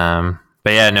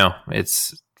 But yeah, no,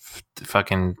 it's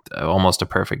fucking almost a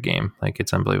perfect game. Like,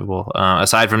 it's unbelievable.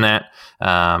 Aside from that,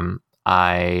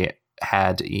 I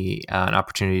had an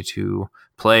opportunity to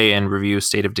play and review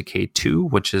State of Decay 2,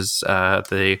 which is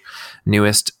the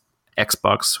newest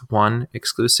Xbox One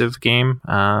exclusive game,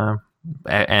 and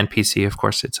PC, of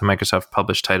course. It's a Microsoft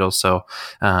published title, so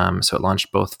it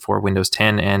launched both for Windows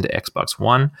 10 and Xbox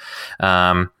One.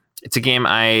 It's a game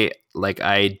I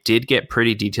did get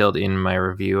pretty detailed in my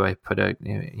review. I put it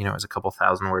was a couple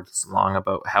thousand words long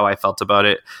about how I felt about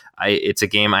it. It's a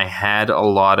game I had a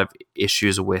lot of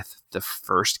issues with the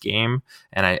first game,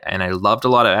 and I loved a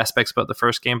lot of aspects about the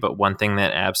first game, but one thing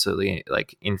that absolutely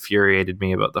like infuriated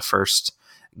me about the first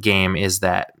game is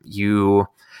that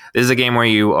this is a game where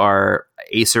you are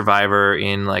a survivor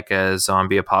in like a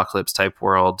zombie apocalypse type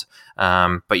world,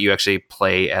 but you actually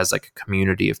play as like a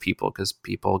community of people because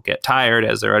people get tired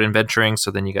as they're out adventuring. So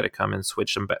then you got to come and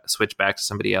switch back to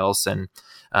somebody else, and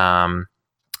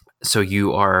so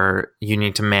you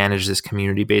need to manage this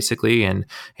community basically, and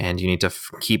you need to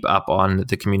keep up on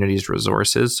the community's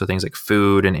resources, so things like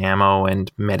food and ammo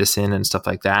and medicine and stuff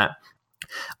like that.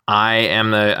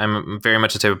 I'm very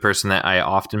much the type of person that I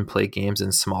often play games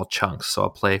in small chunks. So I'll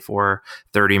play for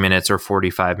 30 minutes or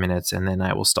 45 minutes, and then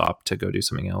I will stop to go do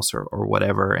something else or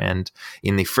whatever. And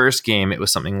in the first game, it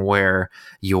was something where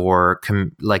it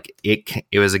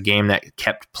was a game that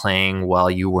kept playing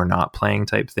while you were not playing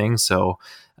type thing. So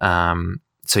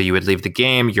you would leave the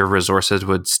game, your resources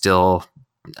would still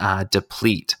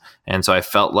deplete. And so I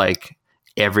felt like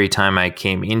every time I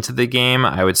came into the game,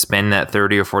 I would spend that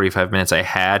 30 or 45 minutes I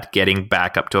had getting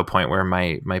back up to a point where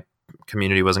my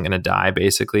community wasn't going to die,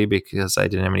 basically, because I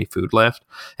didn't have any food left.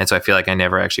 And so I feel like I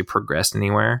never actually progressed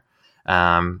anywhere.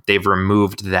 They've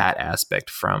removed that aspect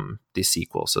from the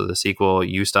sequel. So the sequel,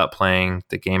 you stop playing,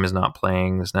 the game is not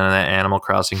playing. There's none of that Animal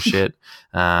Crossing shit.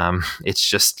 It's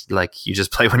just like you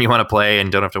just play when you want to play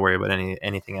and don't have to worry about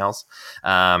anything else.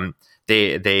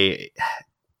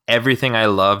 Everything I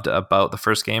loved about the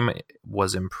first game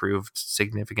was improved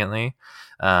significantly.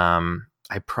 I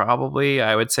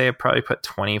would say I probably put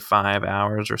 25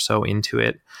 hours or so into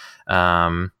it.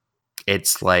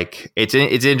 It's like, it's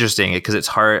interesting because it's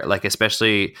hard, like,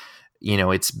 especially,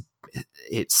 it's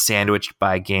sandwiched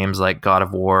by games like God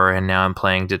of War, and now I'm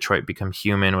playing Detroit Become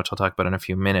Human, which I'll talk about in a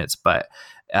few minutes, but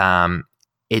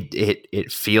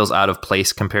it feels out of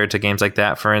place compared to games like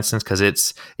that, for instance, because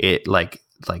it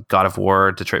like God of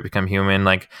War, Detroit Become Human,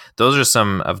 like those are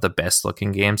some of the best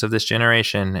looking games of this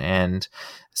generation. And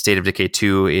State of Decay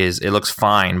 2 it looks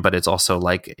fine, but it's also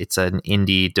like it's an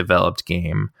indie developed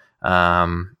game.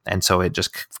 And so it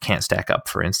just can't stack up,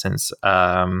 for instance.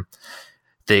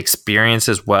 The experience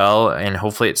as well, and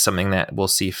hopefully it's something that we'll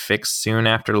see fixed soon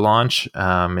after launch.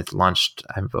 It launched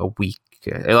a week.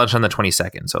 It launched on the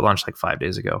 22nd, so it launched like 5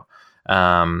 days ago.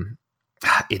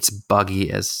 It's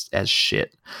buggy as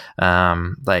shit.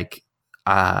 And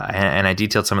I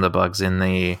detailed some of the bugs in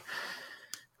the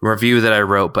review that I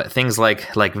wrote, but things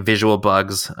like visual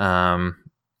bugs,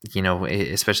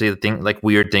 especially the thing like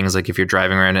weird things, like if you're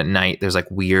driving around at night, there's like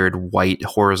weird white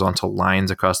horizontal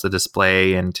lines across the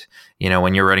display, and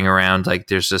when you're running around, like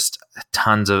there's just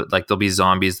tons of, like, there'll be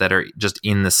zombies that are just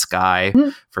in the sky,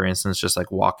 for instance, just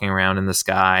like walking around in the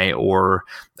sky,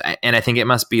 and I think it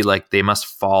must be like they must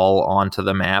fall onto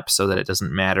the map so that it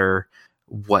doesn't matter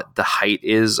what the height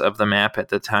is of the map at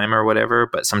the time or whatever.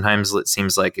 But sometimes it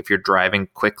seems like if you're driving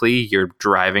quickly, you're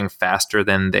driving faster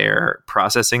than they're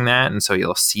processing that, and so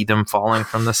you'll see them falling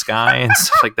from the sky and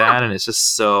stuff like that, and it's just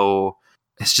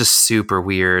super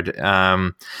weird.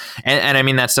 And I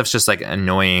mean, that stuff's just like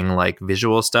annoying, like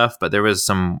visual stuff, but there was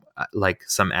some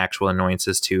actual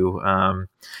annoyances too.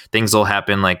 Things will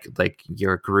happen like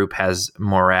your group has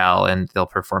morale and they'll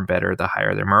perform better the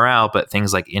higher their morale, but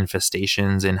things like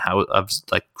infestations of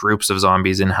like groups of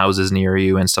zombies in houses near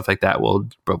you and stuff like that will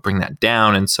bring that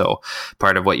down. And so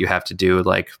part of what you have to do,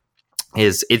 like,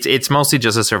 is it's mostly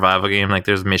just a survival game. Like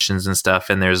there's missions and stuff,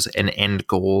 and there's an end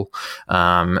goal,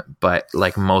 but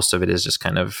like most of it is just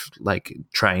kind of like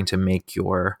trying to make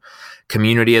your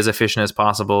community as efficient as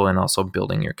possible, and also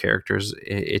building your characters.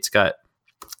 It's got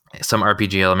some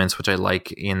RPG elements which I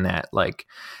like, in that like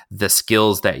the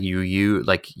skills that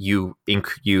you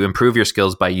improve your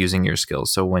skills by using your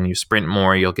skills. So when you sprint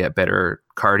more, you'll get better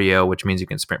cardio, which means you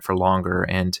can sprint for longer.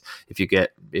 And if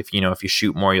you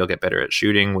shoot more, you'll get better at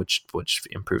shooting, which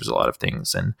improves a lot of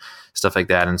things and stuff like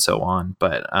that, and so on.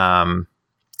 But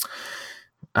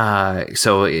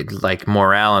so like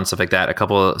morale and stuff like that,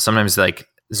 sometimes like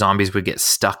zombies would get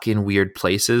stuck in weird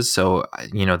places. So,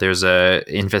 there's a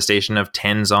infestation of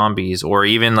 10 zombies, or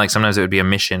even like sometimes it would be a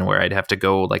mission where I'd have to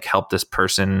go like help this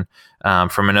person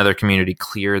from another community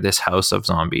clear this house of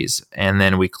zombies. And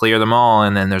then we clear them all,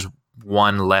 and then there's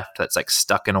one left that's like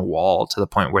stuck in a wall to the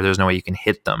point where there's no way you can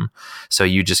hit them. So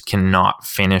you just cannot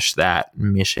finish that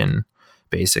mission,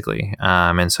 basically.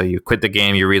 And so you quit the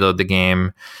game, you reload the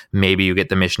game, maybe you get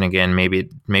the mission again, maybe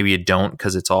you don't,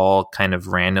 because it's all kind of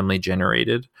randomly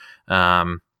generated.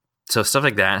 So stuff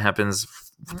like that happens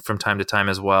from time to time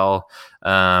as well.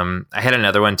 I had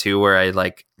another one too where I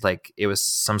like it was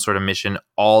some sort of mission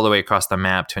all the way across the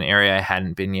map to an area I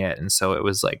hadn't been yet, and so it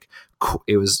was like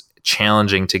it was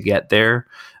challenging to get there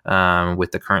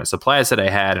with the current supplies that I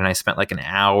had. And I spent like an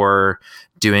hour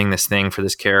doing this thing for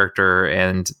this character,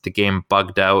 and the game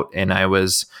bugged out, and I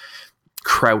was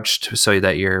crouched so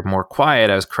that you're more quiet.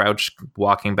 I was crouched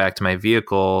walking back to my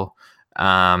vehicle,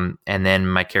 and then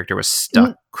my character was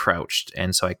stuck crouched,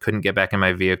 and so I couldn't get back in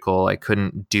my vehicle. I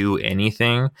couldn't do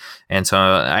anything, and so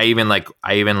I even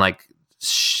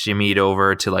shimmied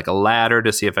over to like a ladder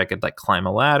to see if I could like climb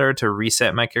a ladder to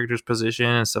reset my character's position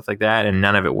and stuff like that, and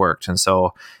none of it worked. And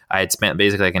so I had spent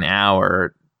basically like an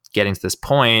hour getting to this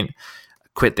point,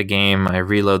 quit the game, I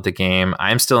reload the game.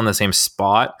 I'm still in the same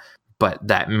spot, but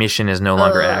that mission is no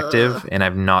longer active, and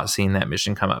I've not seen that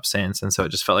mission come up since. And so it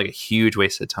just felt like a huge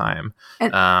waste of time.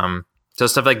 So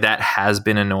stuff like that has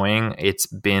been annoying. It's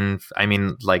been, I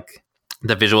mean, like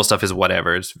the visual stuff is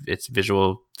whatever. It's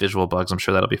visual bugs. I'm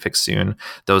sure that'll be fixed soon.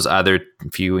 Those other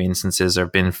few instances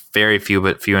have been very few,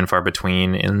 but few and far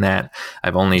between, in that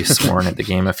I've only sworn at the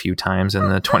game a few times in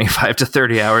the 25 to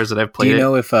 30 hours that I've played. Do you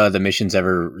know if the missions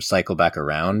ever cycle back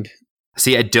around?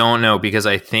 See, I don't know, because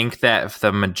I think that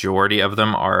the majority of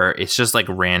them it's just like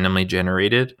randomly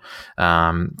generated,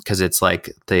 because it's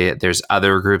like there's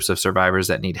other groups of survivors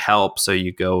that need help. So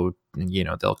you go,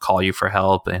 they'll call you for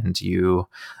help, and you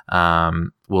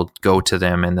will go to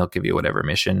them, and they'll give you whatever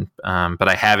mission. But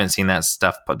I haven't seen that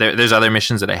stuff. There's other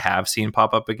missions that I have seen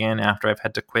pop up again after I've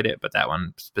had to quit it, but that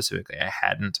one specifically I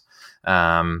hadn't.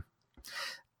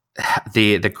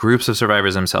 The groups of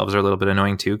survivors themselves are a little bit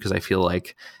annoying too, because I feel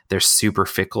like they're super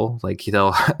fickle. Like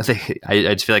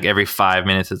I just feel like every 5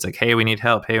 minutes it's like, hey, we need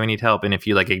help, and if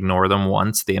you like ignore them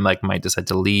once, they like might decide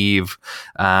to leave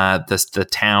the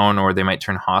town, or they might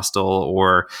turn hostile.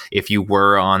 Or if you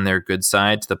were on their good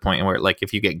side, to the point where like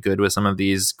if you get good with some of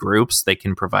these groups, they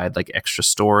can provide like extra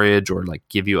storage or like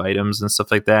give you items and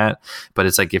stuff like that. But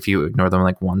it's like if you ignore them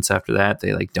like once after that,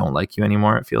 they like don't like you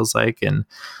anymore, it feels like. And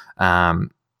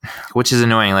which is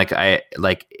annoying.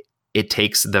 It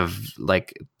takes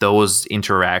those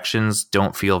interactions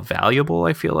don't feel valuable,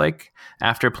 I feel like,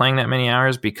 after playing that many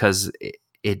hours, because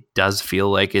it does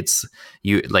feel like it's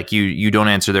you don't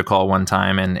answer their call one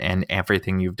time, and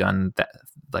everything you've done that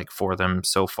like for them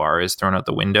so far is thrown out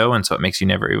the window. And so it makes you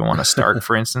never even want to start,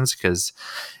 for instance, because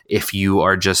if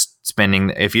you're just playing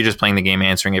the game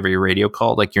answering every radio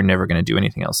call, like you're never going to do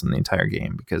anything else in the entire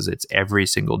game, because it's every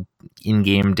single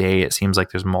in-game day. It seems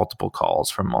like there's multiple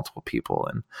calls from multiple people,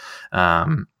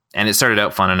 and it started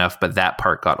out fun enough, but that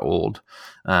part got old.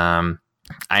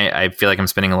 I feel like I'm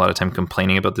spending a lot of time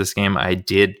complaining about this game. I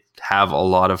did have a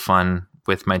lot of fun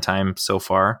with my time so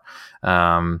far.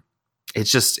 It's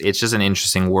just an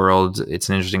interesting world. It's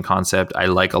an interesting concept. I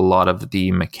like a lot of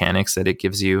the mechanics that it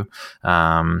gives you.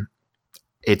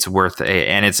 It's worth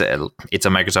and it's a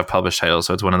Microsoft published title,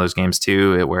 so it's one of those games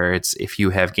too where it's, if you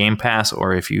have Game Pass,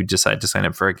 or if you decide to sign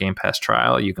up for a Game Pass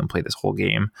trial, you can play this whole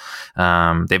game.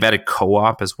 They've added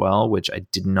co-op as well, which I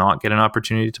did not get an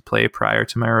opportunity to play prior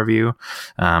to my review.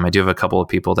 I do have a couple of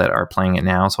people that are playing it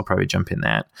now, so I'll probably jump in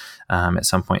that at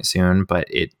some point soon. But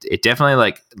it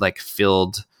definitely like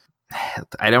filled.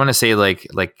 I don't want to say like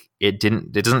it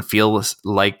doesn't feel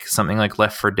like something like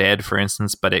Left 4 Dead, for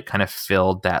instance, but it kind of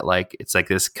filled that, like, it's like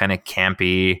this kind of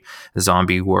campy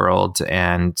zombie world,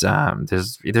 and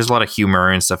there's a lot of humor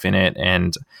and stuff in it,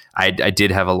 and I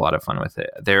did have a lot of fun with it.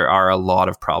 There are a lot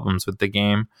of problems with the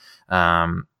game.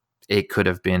 It could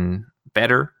have been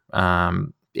better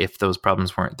if those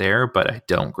problems weren't there, but I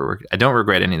don't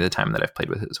regret any of the time that I've played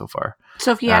with it so far.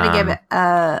 So if you had to give it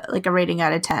like a rating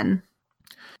out of 10.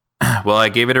 Well, I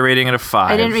gave it a rating out of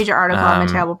 5. I didn't read your article. I'm a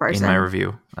terrible person. In my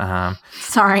review.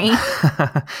 Sorry.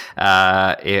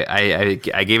 I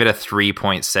gave it a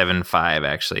 3.75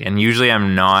 actually. And usually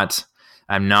I'm not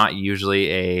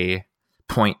usually a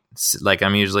point, like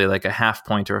I'm usually like a half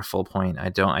point or a full point. I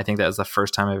think that was the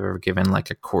first time I've ever given like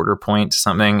a quarter point to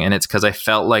something. And it's because I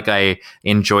felt like I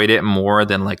enjoyed it more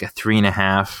than like a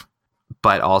 3.5.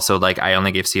 But also, like, I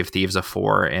only gave Sea of Thieves a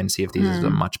 4, and Sea of Thieves is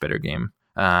a much better game.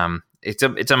 It's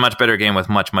a much better game with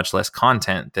much, much less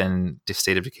content than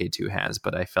State of Decay 2 has,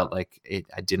 but I felt like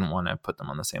I didn't want to put them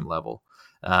on the same level.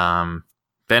 But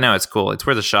no, it's cool. It's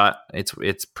worth a shot.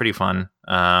 It's pretty fun.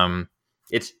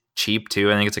 It's cheap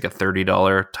too. I think it's like a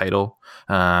 $30 title.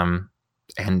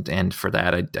 And for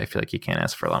that, I feel like you can't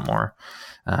ask for a lot more.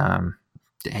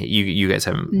 You guys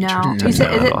haven't. No. Is it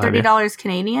 $30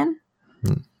 Canadian?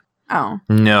 Oh.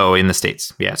 No, in the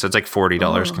States. Yeah. So it's like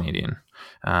 $40 Canadian.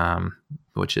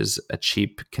 Which is a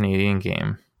cheap Canadian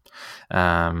game.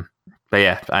 But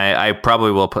yeah, I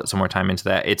probably will put some more time into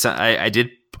that. I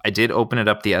did open it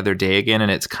up the other day again, and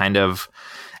it's kind of,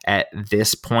 at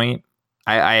this point,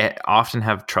 I often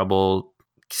have trouble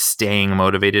staying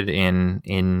motivated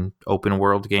in open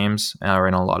world games, or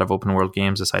in a lot of open world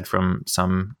games, aside from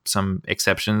some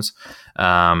exceptions.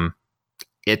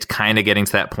 It's kind of getting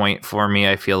to that point for me,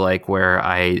 I feel like, where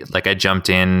I jumped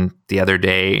in the other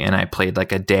day and I played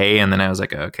like a day, and then I was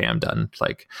like, okay, I'm done.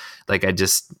 Like I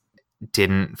just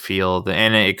didn't feel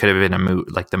and it could have been a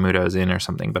mood, like the mood I was in or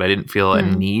something, but I didn't feel a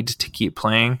need to keep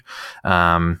playing.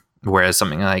 Whereas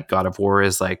something like God of War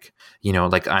is like,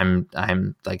 like I'm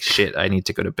like, shit, I need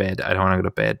to go to bed. I don't want to go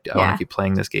to bed. I want to keep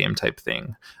playing this game type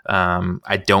thing.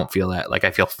 I don't feel that. Like,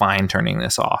 I feel fine turning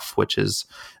this off, which is,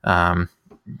 I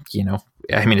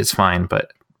mean, it's fine,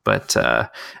 but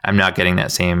I'm not getting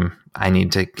that same. I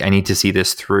need to see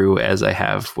this through as I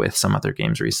have with some other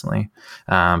games recently.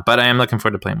 But I am looking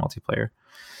forward to playing multiplayer.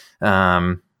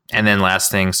 And then last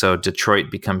thing, so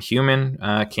Detroit Become Human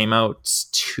came out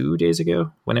 2 days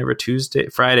ago.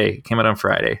 Friday. It came out on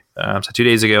Friday. So 2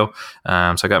 days ago.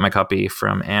 So I got my copy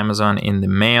from Amazon in the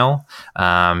mail.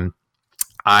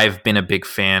 I've been a big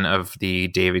fan of the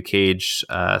David Cage /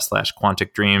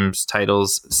 Quantic Dreams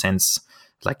titles since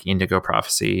like Indigo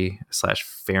Prophecy /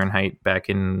 Fahrenheit back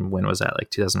in, when was that,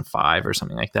 like 2005 or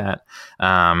something like that.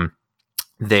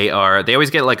 They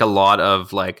always get like a lot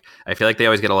of, like, I feel like they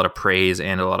always get a lot of praise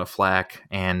and a lot of flack,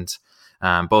 and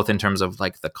both in terms of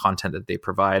like the content that they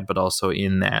provide, but also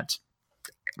in that,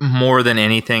 more than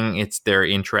anything, it's their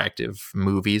interactive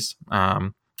movies.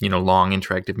 Long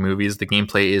interactive movies. The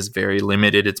gameplay is very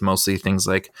limited. It's mostly things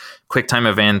like quick time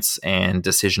events and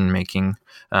decision making,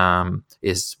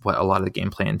 is what a lot of the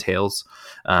gameplay entails.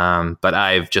 But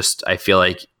I feel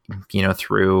like,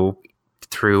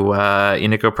 through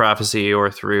Indigo Prophecy, or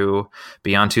through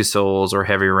Beyond Two Souls, or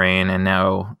Heavy Rain, and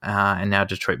now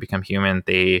Detroit Become Human,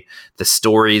 the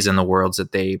stories and the worlds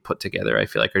that they put together, I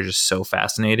feel like, are just so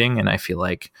fascinating. And I feel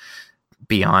like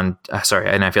I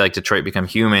feel like Detroit Become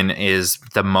Human is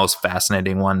the most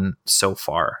fascinating one so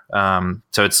far.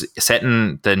 So it's set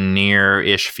in the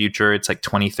near-ish future. It's like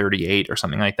 2038 or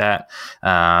something like that.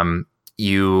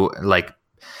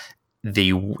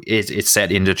 It's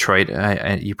set in Detroit.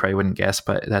 You probably wouldn't guess,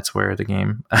 but that's where the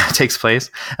game takes place.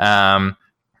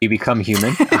 You become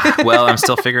human. Well, I'm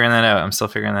still figuring that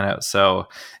out. So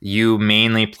you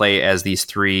mainly play as these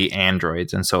 3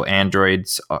 androids, and so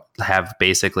androids have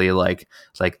basically like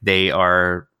they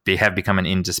have become an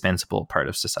indispensable part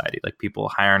of society. Like, people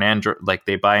hire an android, like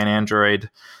they buy an android.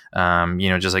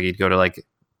 Just like you'd go to like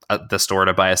the store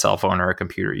to buy a cell phone or a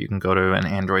computer, you can go to an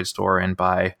Android store and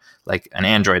buy like an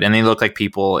Android, and they look like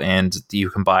people, and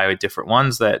you can buy different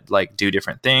ones that like do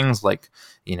different things, like,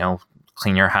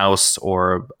 clean your house,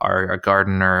 or are a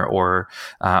gardener, or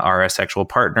are a sexual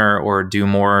partner, or do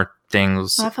more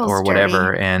things, or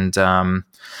whatever. Dirty. And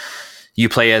you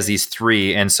play as these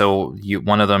 3, and so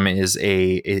one of them is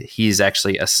he's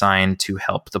actually assigned to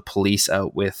help the police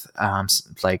out with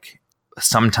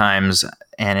sometimes,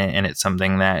 and it's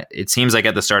something that it seems like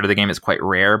at the start of the game it's quite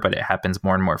rare, but it happens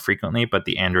more and more frequently. But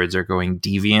the androids are going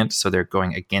deviant, so they're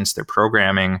going against their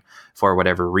programming for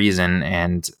whatever reason,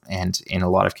 and in a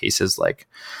lot of cases, like,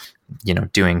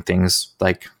 doing things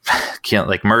like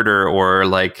murder, or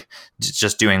like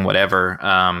just doing whatever,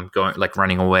 going like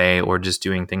running away, or just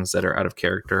doing things that are out of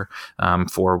character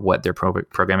for what their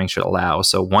programming should allow.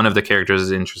 So one of the characters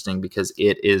is interesting because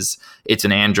it's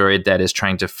an android that is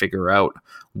trying to figure out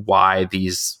why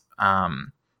these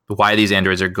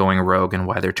androids are going rogue and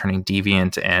why they're turning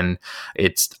deviant. And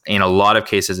it's, in a lot of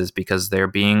cases, it's because they're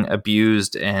being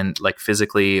abused and like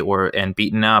physically and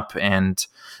beaten up, and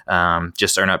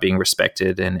just are not being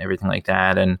respected and everything like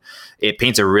that. And it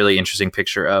paints a really interesting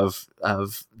picture of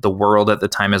the world at the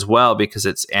time as well, because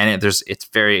it's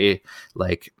very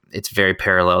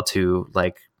parallel to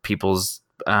like people's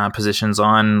positions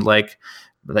on like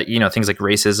things like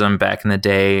racism back in the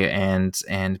day,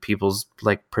 and people's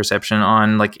like perception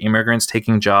on like immigrants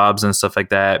taking jobs and stuff like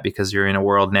that, because you're in a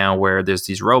world now where there's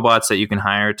these robots that you can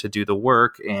hire to do the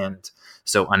work, and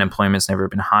so unemployment's never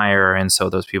been higher. And so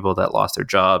those people that lost their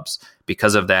jobs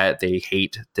because of that, they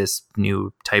hate this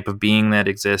new type of being that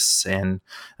exists and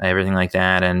everything like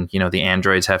that. And, the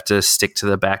androids have to stick to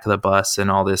the back of the bus and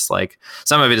all this, like,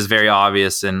 some of it is very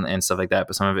obvious and stuff like that,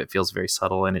 but some of it feels very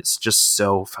subtle, and it's just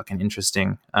so fucking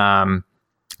interesting.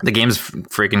 The game's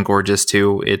freaking gorgeous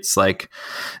too. It's like,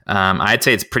 I'd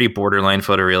say it's pretty borderline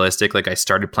photorealistic. Like, I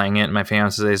started playing it and my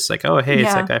fiance is like, oh, hey,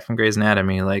 it's that guy from Grey's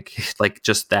Anatomy. Like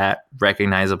just that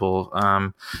recognizable,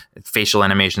 facial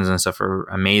animations and stuff are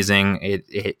amazing.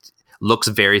 It looks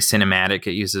very cinematic.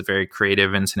 It uses very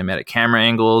creative and cinematic camera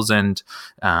angles, and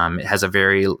it has a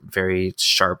very, very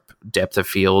sharp depth of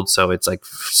field. So it's like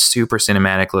super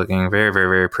cinematic looking, very, very,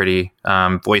 very pretty.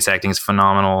 Voice acting is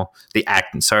phenomenal.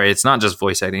 It's not just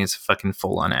voice acting; it's fucking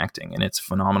full on acting, and it's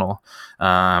phenomenal.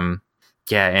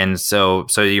 Yeah, and so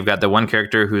you've got the one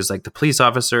character who's like the police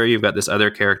officer. You've got this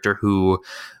other character who,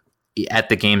 at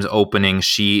the game's opening,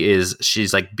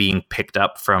 she's like being picked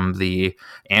up from the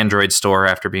Android store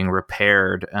after being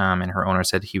repaired, and her owner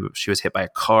said she was hit by a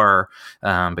car,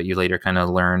 but you later kind of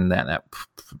learn that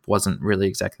wasn't really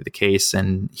exactly the case,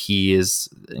 and he is.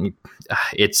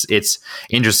 It's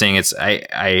interesting.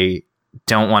 I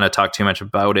don't want to talk too much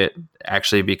about it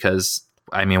actually, because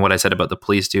I mean, what I said about the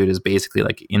police dude is basically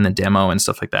like in the demo and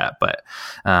stuff like that. But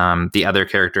the other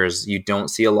characters you don't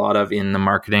see a lot of in the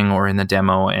marketing or in the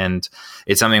demo. And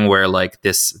it's something where like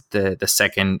the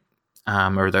second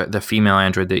or the female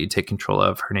android that you take control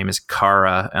of, her name is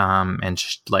Kara. And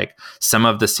like some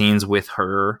of the scenes with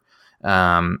her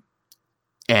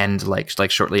and like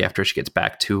shortly after she gets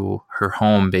back to her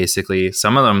home, basically,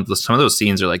 some of those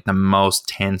scenes are like the most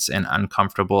tense and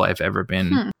uncomfortable I've ever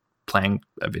been playing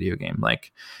a video game.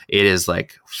 Like, it is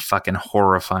like fucking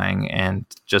horrifying and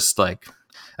just like,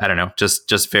 I don't know,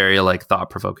 just very like thought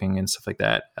provoking and stuff like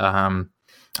that. I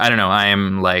don't know. I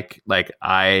am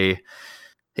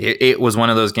it was one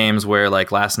of those games where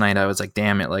like last night I was like,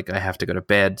 damn it, like I have to go to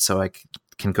bed so I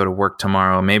can go to work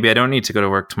tomorrow. Maybe I don't need to go to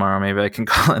work tomorrow. Maybe I can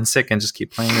call in sick and just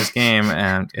keep playing this game.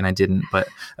 And I didn't, but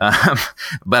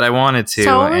I wanted to.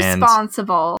 So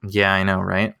responsible. Yeah, I know,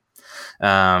 right?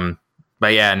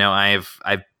 But yeah, no,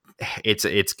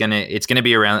 it's gonna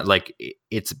be around, like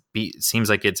seems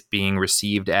like it's being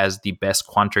received as the best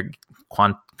Quantic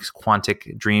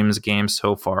Dreams game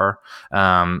so far.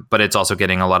 But it's also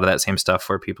getting a lot of that same stuff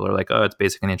where people are like, oh, it's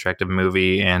basically an interactive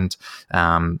movie, and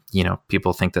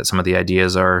people think that some of the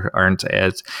ideas aren't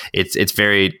as it's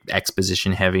very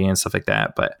exposition heavy and stuff like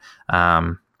that. But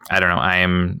I don't know, I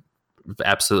am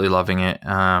absolutely loving it.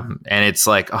 And it's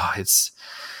like,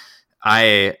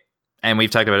 and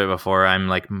we've talked about it before, I'm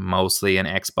like mostly an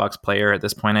Xbox player at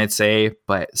this point, I'd say,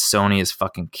 but Sony is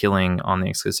fucking killing on the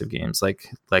exclusive games. Like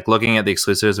looking at the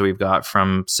exclusives we've got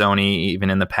from Sony,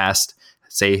 even in the past,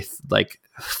 say like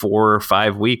 4 or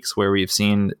 5 weeks, where we've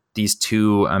seen these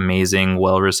 2 amazing,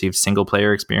 well-received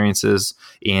single-player experiences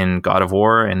in God of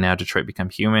War and now Detroit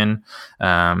Become Human.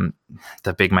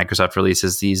 The big Microsoft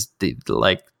releases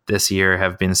this year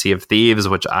have been Sea of Thieves,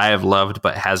 which I have loved,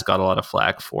 but has got a lot of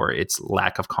flack for its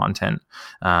lack of content.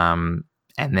 And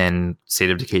then State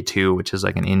of Decay 2, which is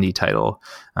like an indie title.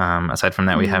 Aside from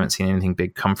that, we haven't seen anything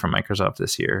big come from Microsoft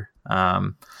this year.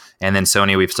 And then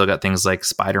Sony, we've still got things like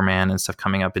Spider-Man and stuff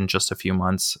coming up in just a few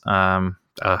months.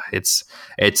 It's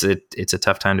a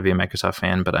tough time to be a Microsoft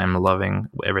fan, but I'm loving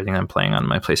everything I'm playing on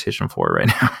my PlayStation 4 right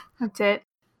now.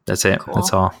 That's it. Cool.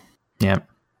 That's all. Yeah.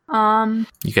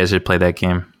 You guys should play that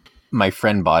game. My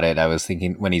friend bought it. I was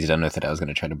thinking when he's done with it, I was going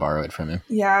to try to borrow it from him.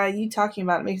 Yeah, you talking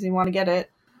about it makes me want to get it.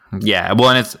 Yeah, well,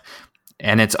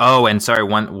 and sorry,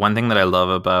 one thing that I love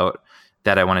about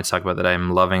that I wanted to talk about that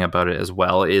I'm loving about it as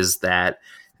well is that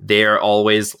they're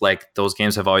always like, those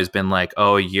games have always been like,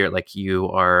 oh, you're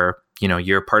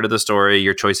part of the story,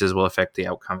 your choices will affect the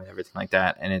outcome and everything like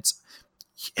that, and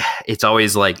it's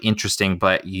always like interesting,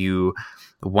 but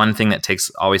one thing that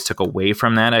always took away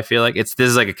from that, I feel like this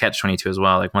is like a catch-22 as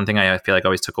well. Like, one thing I feel like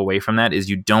always took away from that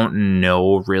is you don't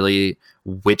know really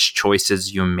which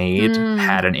choices you made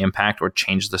had an impact or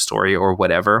changed the story or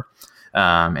whatever.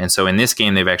 And so in this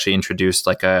game, they've actually introduced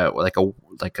like a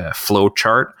flow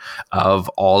chart of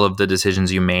all of the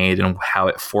decisions you made and how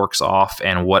it forks off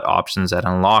and what options that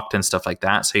unlocked and stuff like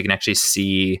that. So you can actually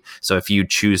see. So if you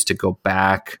choose to go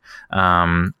back,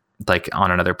 like on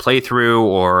another playthrough,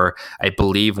 or I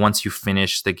believe once you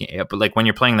finish the game, but like when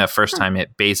you're playing that first time,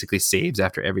 it basically saves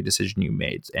after every decision you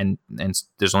made, and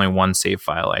there's only one save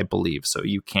file, I believe, so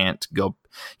you can't go,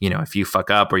 if you fuck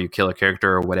up or you kill a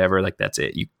character or whatever, like that's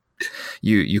it,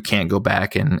 you can't go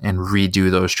back and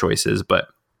redo those choices. But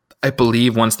I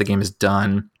believe once the game is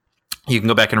done, you can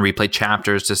go back and replay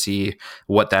chapters to see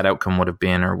what that outcome would have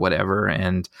been or whatever.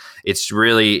 And it's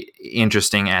really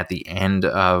interesting at the end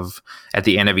of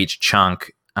each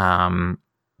chunk,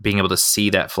 being able to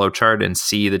see that flowchart and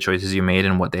see the choices you made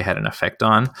and what they had an effect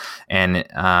on. And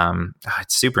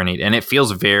it's super neat. And it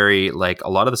feels very, like, a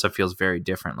lot of the stuff feels very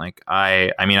different. Like,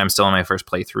 I mean, I'm still in my first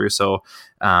playthrough, so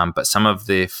but some of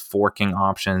the forking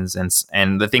options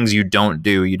and the things you don't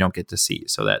do, you don't get to see.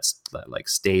 So that like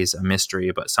stays a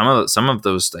mystery. But some of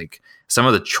those, like, some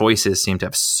of the choices seem to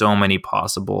have so many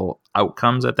possible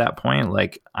outcomes at that point.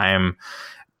 Like, I'm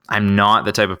I'm not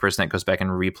the type of person that goes back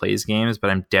and replays games, but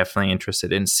I'm definitely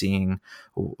interested in seeing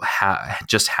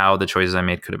how the choices I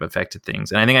made could have affected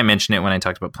things. And I think I mentioned it when I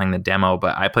talked about playing the demo,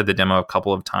 but I played the demo a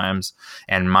couple of times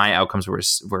and my outcomes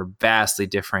were vastly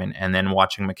different. And then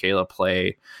watching Michaela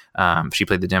play, she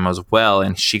played the demo as well,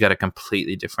 and she got a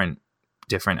completely different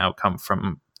outcome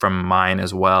from mine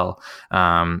as well.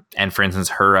 And for instance,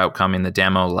 her outcome in the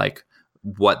demo, like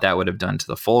what that would have done to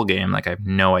the full game, like I have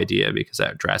no idea, because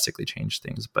that drastically changed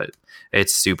things. But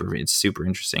it's super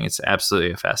interesting. It's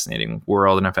absolutely a fascinating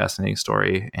world and a fascinating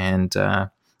story, and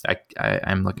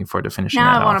I'm looking forward to finishing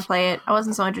now that I want off. to play it. I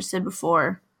wasn't so interested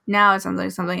before. Now it sounds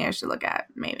like something I should look at,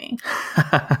 maybe.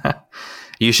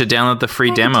 You should download the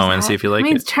free demo and see if you like it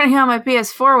means it. turning on my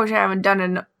PS4, which I haven't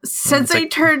done since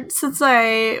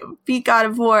I beat God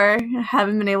of War. I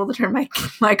haven't been able to turn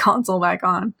my console back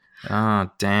on. Oh,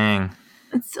 dang.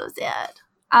 It's so sad.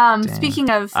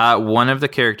 Speaking of... one of the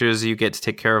characters, you get to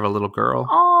take care of a little girl.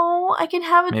 Oh, I can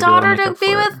have a Maybe daughter that'll to make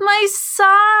be up for with it. my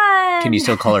son! Can you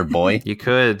still call her boy? You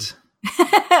could.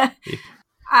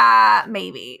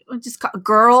 Maybe. We'll just call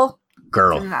girl.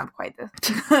 Girl. Not quite the...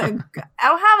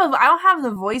 I don't have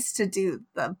the voice to do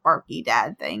the barky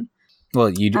dad thing. Well,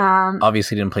 you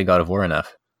obviously didn't play God of War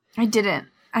enough. I didn't.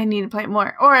 I need to play it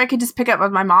more. Or I could just pick up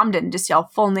what my mom did and just yell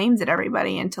full names at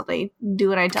everybody until they do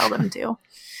what I tell them to.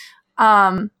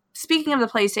 Speaking of the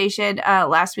PlayStation,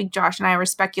 last week Josh and I were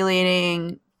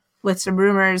speculating with some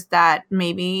rumors that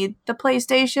maybe the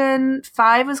PlayStation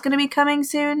 5 was going to be coming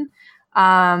soon.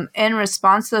 In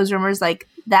response to those rumors, like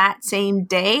that same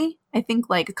day, I think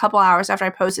like a couple hours after I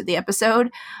posted the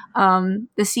episode, the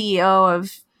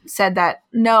CEO said that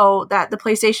that the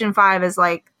PlayStation 5 is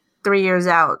like 3 years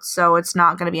out, so it's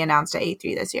not going to be announced at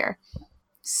E3 this year.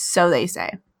 So they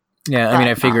say. Yeah, I mean,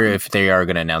 I figure if they are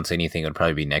going to announce anything, it would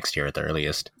probably be next year at the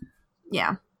earliest.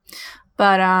 Yeah.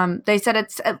 But they said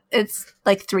it's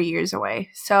like 3 years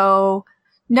away. So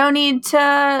no need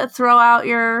to throw out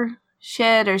your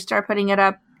shit or start putting it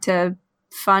up to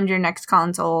fund your next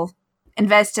console.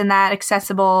 Invest in that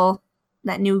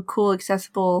new cool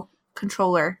accessible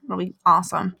controller. It'll be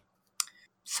awesome.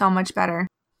 So much better.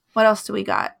 What else do we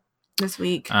got this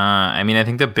week? I mean, I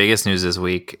think the biggest news this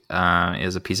week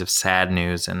is a piece of sad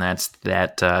news, and that's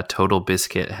that Total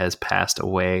Biscuit has passed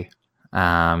away.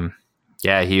 If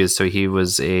you're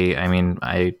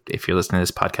listening to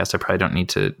this podcast, I probably don't need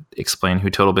to explain who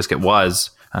Total Biscuit was.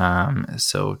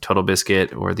 So Total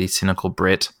Biscuit, or the Cynical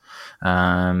Brit,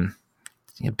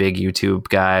 a big YouTube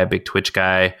guy, a big Twitch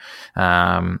guy.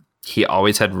 He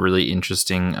always had really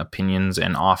interesting opinions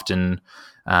and often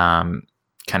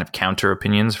kind of counter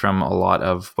opinions from a lot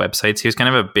of websites. He was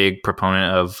kind of a big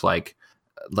proponent of like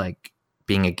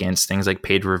being against things like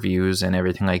paid reviews and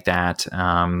everything like that.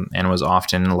 And was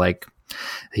often like,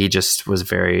 he just was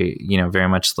very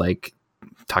much like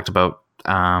talked about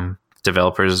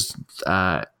developers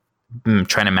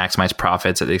trying to maximize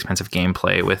profits at the expense of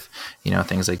gameplay with,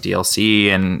 things like DLC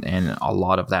and a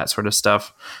lot of that sort of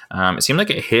stuff. It seemed like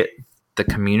it hit the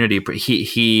community, but I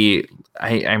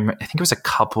think it was a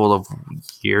couple of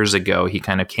years ago, he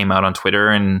kind of came out on Twitter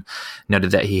and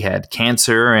noted that he had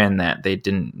cancer and that he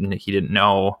didn't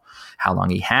know how long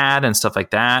he had and stuff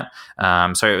like that.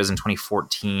 It was in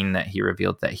 2014 that he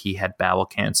revealed that he had bowel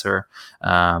cancer.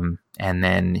 And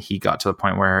then he got to the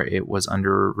point where it was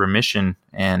under remission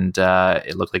and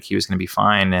it looked like he was going to be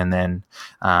fine. And then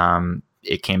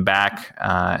it came back,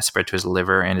 spread to his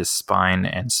liver and his spine,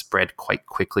 and spread quite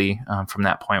quickly from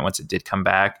that point once it did come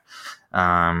back.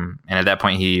 And at that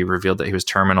point, he revealed that he was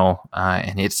terminal,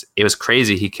 and it was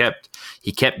crazy. He kept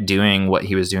doing what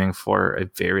he was doing for a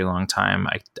very long time.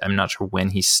 I'm not sure when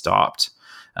he stopped.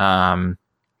 I'm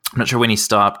not sure when he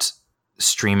stopped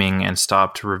streaming and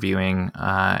stopped reviewing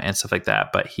and stuff like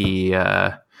that. But he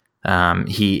planned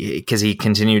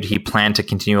to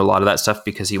continue a lot of that stuff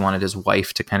because he wanted his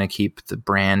wife to kind of keep the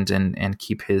brand and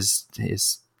keep his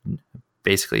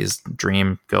basically his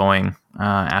dream going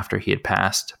after he had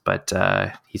passed. But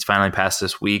he's finally passed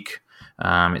this week.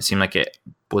 It seemed like it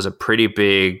made a pretty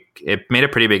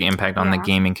big impact on the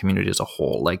gaming community as a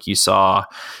whole. Like I saw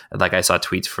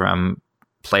tweets from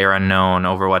PlayerUnknown,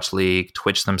 Overwatch League,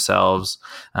 Twitch themselves,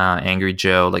 Angry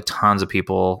Joe, like tons of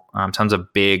people, tons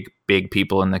of big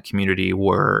people in the community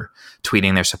were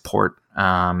tweeting their support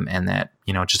and that,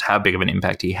 just how big of an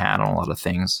impact he had on a lot of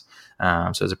things.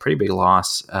 So it's a pretty big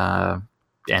loss.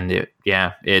 And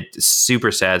it's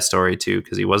super sad story too,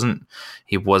 because he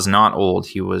was not old.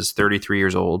 He was 33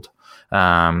 years old.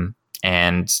 And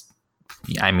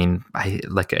I mean,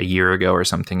 like a year ago or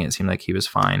something, it seemed like he was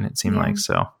fine. It seemed like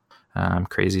so.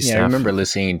 Crazy stuff. I remember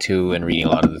listening to and reading a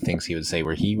lot of the things he would say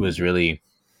where he was really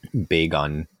big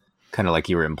on kind of like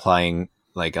you were implying,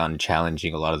 like on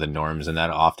challenging a lot of the norms, and that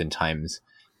oftentimes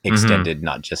extended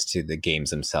not just to the games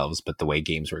themselves, but the way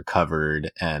games were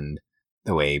covered and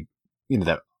the way,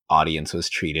 the audience was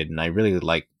treated. And I really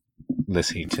like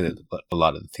listening to a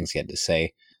lot of the things he had to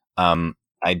say.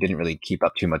 I didn't really keep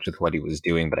up too much with what he was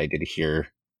doing, but I did hear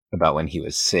about when he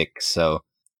was sick. So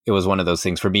it was one of those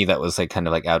things for me that was like kind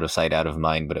of like out of sight, out of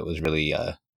mind, but it was really,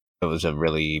 it was a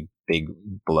really big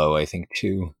blow, I think,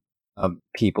 to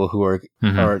people who are,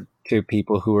 or to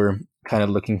people who are kind of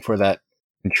looking for that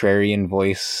contrarian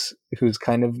voice who's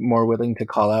kind of more willing to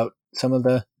call out some of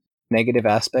the negative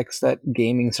aspects that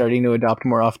gaming's starting to adopt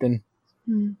more often.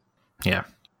 Yeah.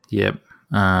 Yep.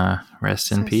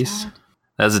 Rest in peace. Sad.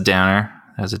 That was a downer.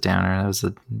 That was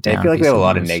a down. I feel like we have a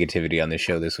lot of negativity on this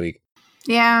show this week.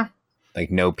 Yeah.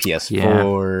 Like no PS4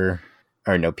 or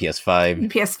no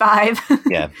PS5. PS5.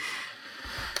 Yeah.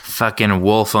 Fucking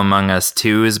Wolf Among Us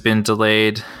 2 has been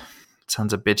delayed.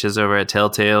 Tons of bitches over at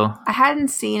Telltale. I hadn't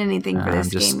seen anything for this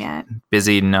just game yet.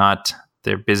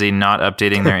 They're busy not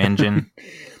updating their engine.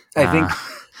 I think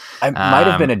I might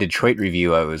have been a Detroit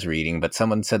review I was reading, but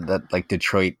someone said that like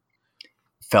Detroit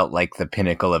felt like the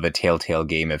pinnacle of a Telltale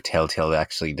game if Telltale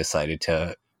actually decided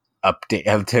to update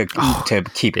to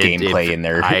keep gameplay in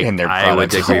their products. I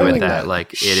would agree with that.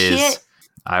 Like Shit. it is.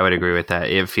 I would agree with that.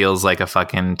 It feels like a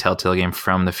fucking Telltale game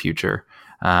from the future.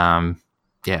 Wolf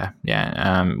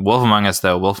Among Us,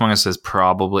 though. Wolf Among Us is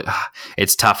probably...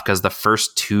 it's tough because the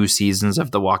first 2 seasons of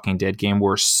the Walking Dead game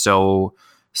were so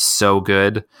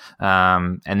good.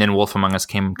 And then Wolf Among Us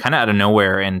came kind of out of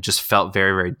nowhere and just felt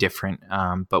very, very different,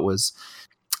 but was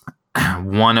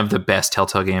one of the best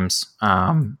Telltale games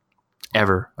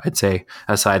ever, I'd say,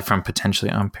 aside from potentially...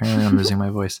 apparently I'm losing my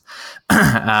voice.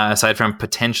 Aside from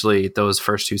potentially those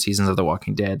first 2 seasons of The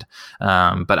Walking Dead.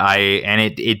 But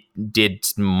it did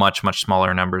much, much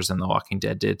smaller numbers than The Walking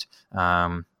Dead did.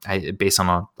 It's based on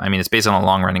a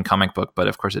long-running comic book, but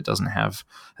of course it doesn't have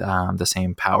the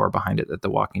same power behind it that The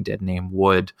Walking Dead name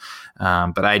would.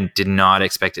 But I did not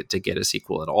expect it to get a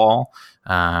sequel at all.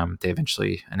 They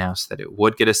eventually announced that it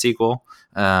would get a sequel.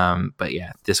 But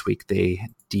yeah, this week they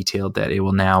detailed that it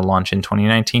will now launch in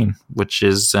 2019, which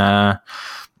is, I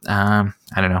don't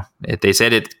know. They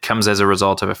said it comes as a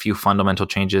result of a few fundamental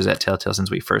changes at Telltale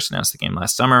since we first announced the game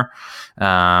last summer.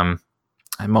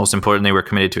 And most importantly, we're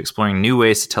committed to exploring new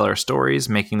ways to tell our stories.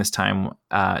 Taking this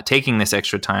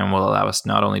extra time will allow us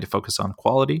not only to focus on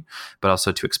quality, but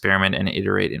also to experiment and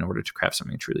iterate in order to craft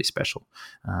something truly special.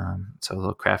 So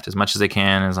they'll craft as much as they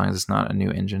can, as long as it's not a new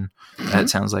engine. That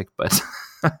sounds like, but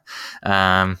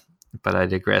I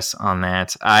digress on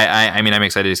that. I mean, I'm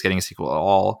excited it's getting a sequel at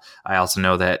all. I also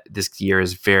know that this year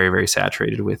is very, very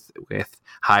saturated with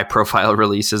high profile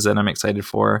releases that I'm excited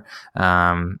for.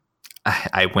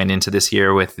 I went into this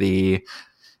year with the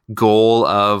goal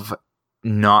of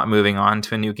not moving on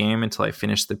to a new game until I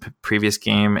finished the previous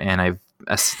game, and I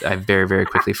very, very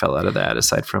quickly fell out of that,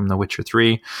 aside from The Witcher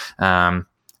 3,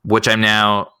 which I'm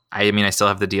now... I still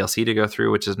have the DLC to go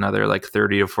through, which is another like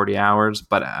 30 to 40 hours,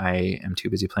 but I am too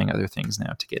busy playing other things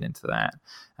now to get into that.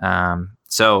 I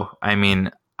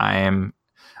am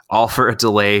all for a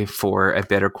delay for a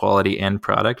better quality end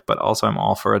product, but also I'm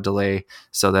all for a delay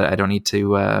so that I don't need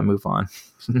to move on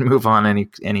so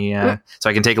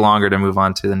I can take longer to move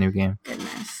on to the new game.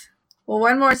 Goodness. Well,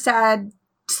 one more sad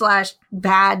 /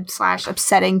 bad /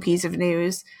 upsetting piece of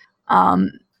news.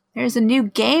 There's a new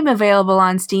game available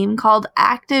on Steam called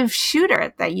Active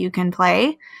Shooter that you can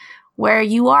play, where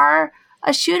you are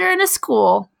a shooter in a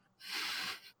school,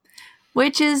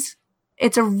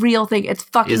 it's a real thing. It's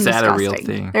fucking disgusting. Is that a real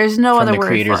thing? There's no other word for it. From the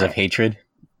creators of Hatred?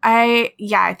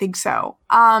 I think so.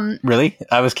 Really?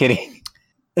 I was kidding.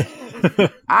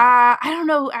 I don't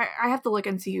know. I have to look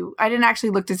and see who. I didn't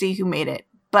actually look to see who made it,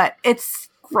 but it's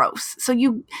gross. So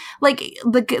you like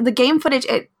the game footage.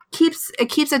 It keeps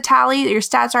a tally. Your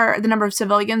stats are the number of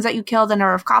civilians that you kill, the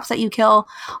number of cops that you kill.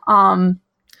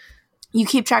 You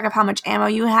keep track of how much ammo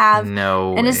you have.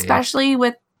 No and way. Especially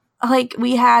with like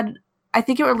we had. I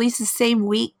think it released the same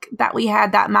week that we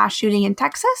had that mass shooting in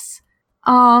Texas.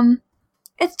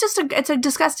 It's a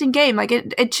disgusting game. Like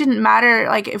it shouldn't matter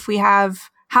like if we have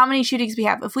how many shootings we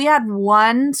have. If we had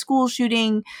one school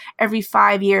shooting every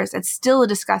 5 years, it's still a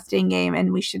disgusting game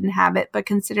and we shouldn't have it. But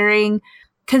considering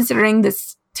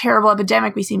this terrible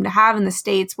epidemic we seem to have in the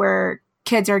States where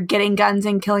kids are getting guns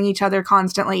and killing each other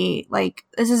constantly, like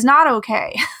this is not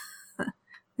okay.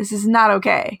 This is not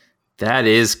okay. That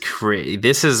is crazy.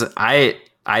 This is I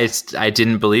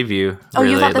didn't believe you. Oh,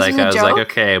 really. You thought this was a joke? I was like,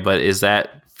 okay, but is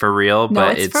that for real? No,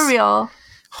 it's for real.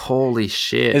 Holy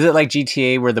shit. Is it like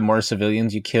GTA where the more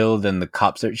civilians you kill, then the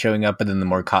cops start showing up, and then the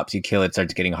more cops you kill, it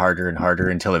starts getting harder and harder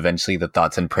until eventually the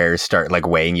thoughts and prayers start like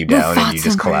weighing you down and you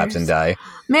just collapse and die?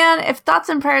 Man, if thoughts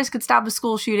and prayers could stop a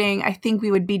school shooting, I think we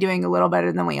would be doing a little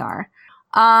better than we are.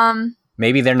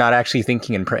 Maybe they're not actually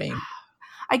thinking and praying.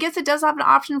 I guess it does have an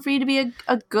option for you to be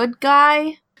a good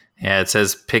guy. Yeah, it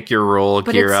says pick your role,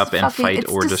 But gear it's up, and fucking- fight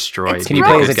it's or just- destroy. it's Can you Be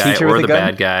play the as a good guy teacher or with the a gun?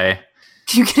 bad guy?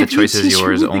 You get The to be a choice is teacher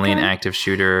yours. with a Only an gun. active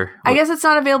shooter. I guess it's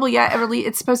not available yet.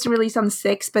 It's supposed to release on the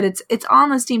 6th, but it's on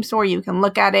the Steam store. You can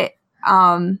look at it. It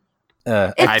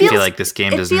I feels- feel like this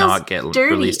game it does feels not get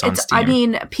dirty. released on Steam. I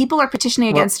mean, people are petitioning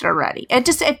against it already.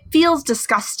 It feels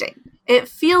disgusting. It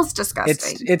feels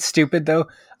disgusting. It's stupid though.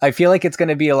 I feel like it's going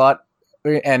to be a lot,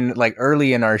 and like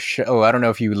early in our show. I don't know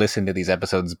if you listened to these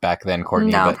episodes back then,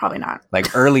 Courtney. No, but probably not.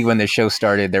 like early when the show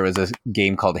started, there was a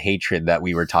game called Hatred that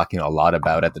we were talking a lot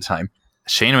about at the time.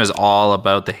 Shane was all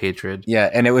about the hatred. Yeah,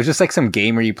 and it was just like some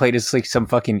game where you played as like some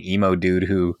fucking emo dude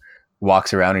who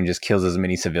walks around and just kills as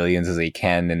many civilians as he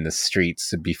can in the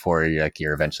streets before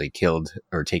you're eventually killed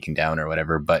or taken down or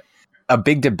whatever. But a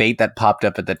big debate that popped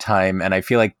up at the time, and I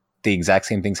feel like the exact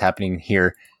same thing's happening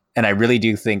here. And I really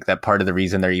do think that part of the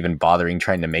reason they're even bothering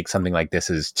trying to make something like this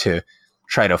is to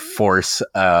try to force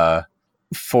the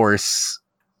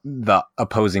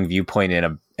opposing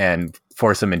viewpoint and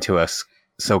force them into a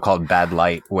so-called bad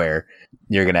light where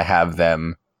you're going to have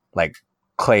them like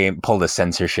pull the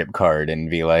censorship card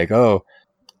and be like, oh,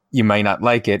 you might not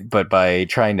like it, but by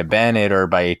trying to ban it or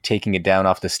by taking it down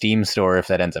off the Steam store, if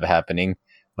that ends up happening,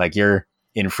 like you're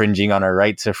infringing on our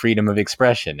rights of freedom of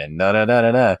expression and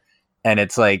da-da-da-da-da. And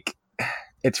it's like,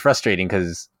 it's frustrating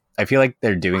because I feel like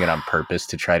they're doing it on purpose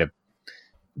to try to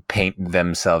paint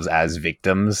themselves as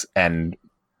victims and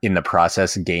in the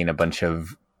process gain a bunch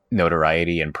of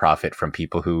notoriety and profit from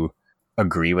people who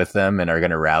agree with them and are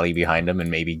going to rally behind them and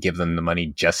maybe give them the money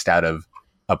just out of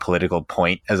a political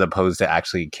point as opposed to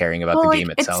actually caring about the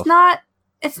game itself.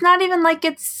 It's not even like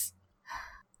it's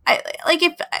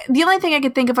if the only thing I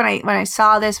could think of when I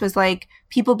saw this was like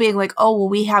people being like, oh well,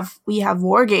 we have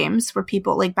war games where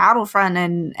people like Battlefront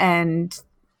and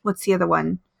what's the other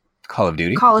one? Call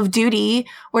of Duty,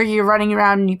 where you're running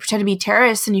around and you pretend to be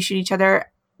terrorists and you shoot each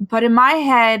other. But in my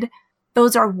head,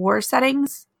 those are war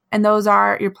settings and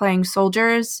you're playing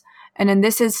soldiers. And in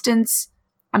this instance,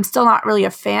 I'm still not really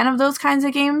a fan of those kinds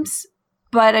of games.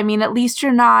 But I mean, at least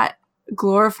you're not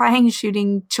glorifying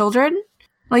shooting children.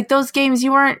 Like those games,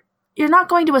 you're not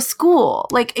going to a school.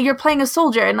 Like you're playing a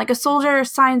soldier and like a soldier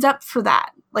signs up for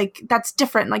that. Like that's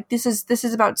different. Like this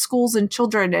is about schools and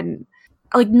children and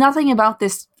like nothing about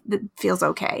this that feels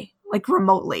okay. Like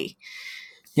remotely.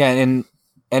 Yeah. And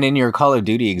in your Call of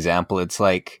Duty example, it's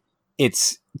like,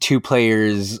 it's two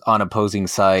players on opposing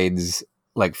sides,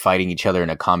 like fighting each other in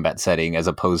a combat setting as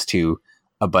opposed to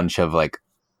a bunch of like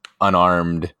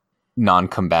unarmed,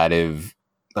 non-combative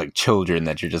like children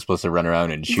that you're just supposed to run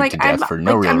around and shoot to death for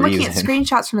no real reason. I'm looking at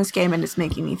screenshots from this game and it's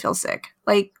making me feel sick.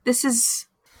 Like this is.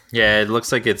 Yeah, it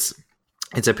looks like it's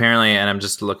apparently, and I'm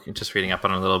just reading up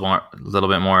on it a little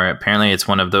bit more. Apparently, it's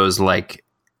one of those like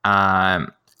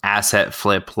asset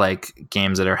flip like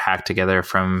games that are hacked together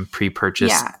from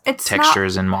pre-purchased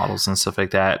textures and models and stuff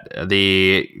like that.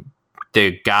 The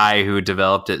guy who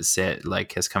developed it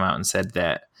has come out and said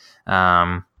that.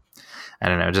 I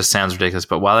don't know, it just sounds ridiculous.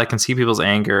 But while I can see people's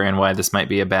anger and why this might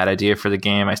be a bad idea for the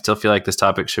game, I still feel like this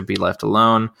topic should be left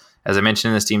alone. As I mentioned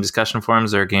in the Steam discussion forums,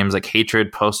 there are games like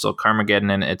Hatred, Postal,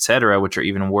 Carmageddon, and etc., which are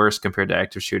even worse compared to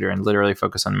active shooter and literally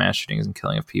focus on mass shootings and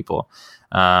killing of people.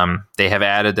 They have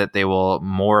added that they will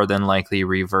more than likely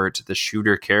revert the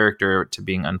shooter character to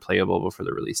being unplayable before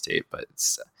the release date. But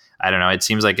I don't know, it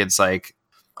seems like it's like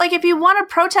if you want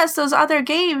to protest those other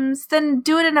games, then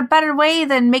do it in a better way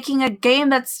than making a game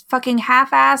that's fucking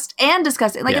half-assed and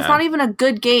disgusting. Like, It's not even a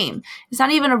good game. It's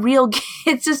not even a real game.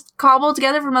 It's just cobbled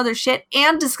together from other shit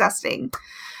and disgusting.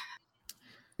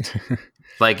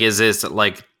 Like, is this,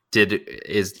 like,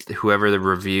 whoever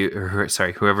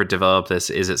developed this,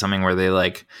 is it something where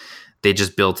they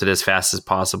just built it as fast as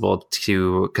possible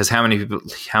because how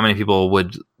many people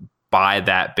would buy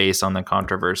that based on the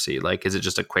controversy? Like, is it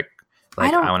just a quick,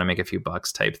 like, I want to make a few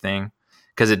bucks type thing?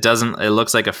 Because it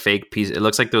looks like a fake piece. It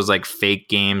looks like those like fake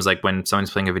games, like when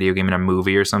someone's playing a video game in a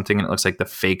movie or something, and it looks like the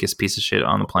fakest piece of shit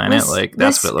on the planet.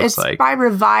 That's what it looks like. It's by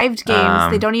Revived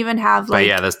Games. They don't even have like,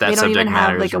 that they don't subject even have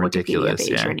matter like a Wikipedia page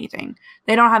yeah. or anything.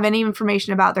 They don't have any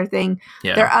information about their thing.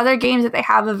 Yeah. Their other games that they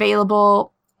have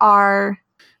available are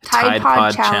Tide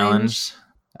Pod Challenge.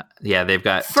 Yeah, they've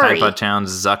got Furry. Tide Pod Challenge,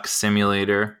 Zuck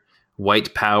Simulator,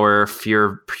 White Power,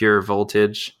 Pure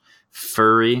Voltage,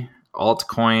 Furry,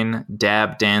 Altcoin,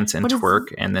 Dab, Dance, and What is-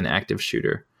 Twerk, and then Active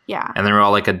Shooter. Yeah. And they're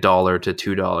all like $1 to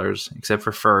 $2, except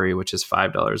for Furry, which is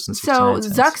 $5.69. So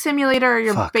Zuck Simulator,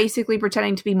 you're Fuck. basically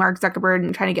pretending to be Mark Zuckerberg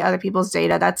and trying to get other people's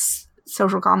data. That's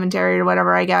social commentary or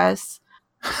whatever, I guess.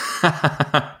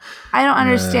 I don't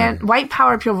understand. White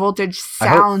power, pure voltage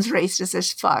sounds racist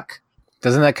as fuck.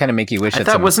 Doesn't that kind of make you wish I that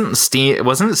thought some... it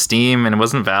wasn't Steam and it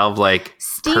wasn't Valve like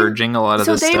Steam- purging a lot of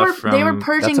So this they stuff were they were from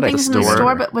purging That's what I things from the store.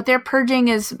 store, but what they're purging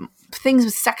is things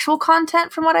with sexual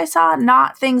content, from what I saw,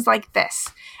 not things like this.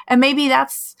 And maybe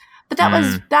that's, but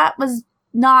that was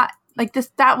not like this.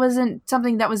 That wasn't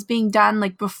something that was being done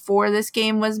like before this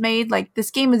game was made. Like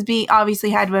this game was being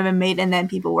obviously had to have been made, and then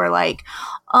people were like,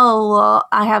 "Oh, well,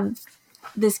 I have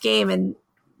this game, and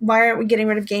why aren't we getting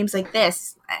rid of games like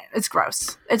this?" It's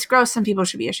gross. It's gross, and people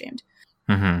should be ashamed.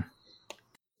 Mhm.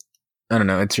 I don't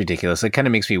know. It's ridiculous. It kind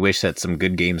of makes me wish that some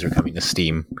good games are coming to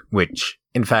Steam, which,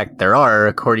 in fact, there are,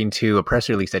 according to a press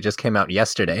release that just came out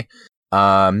yesterday.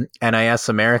 NIS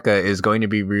America is going to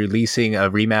be releasing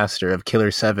a remaster of Killer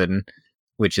 7,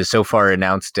 which is so far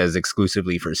announced as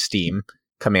exclusively for Steam,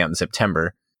 coming out in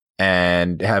September.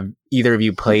 And have either of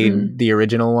you played the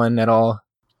original one at all?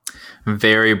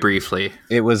 Very briefly.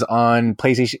 It was on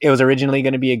PlayStation. It was originally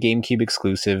going to be a GameCube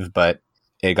exclusive, but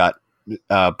it got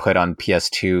put on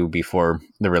PS2 before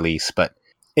the release. But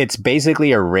it's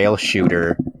basically a rail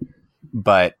shooter,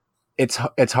 but it's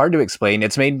hard to explain.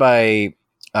 It's made by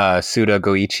Suda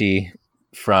Goichi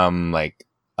from like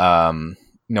No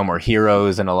More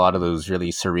Heroes and a lot of those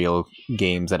really surreal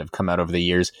games that have come out over the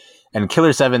years. And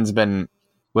Killer 7's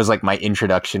was like my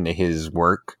introduction to his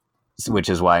work, which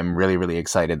is why I'm really, really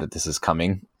excited that this is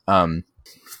coming.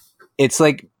 It's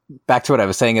like, back to what I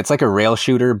was saying, it's like a rail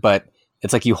shooter, but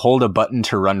it's like you hold a button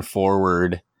to run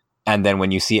forward, and then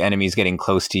when you see enemies getting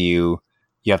close to you,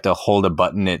 you have to hold a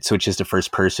button. It switches to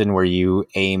first person where you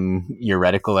aim your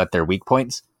reticle at their weak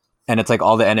points. And it's like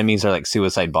all the enemies are like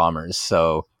suicide bombers.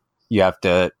 So you have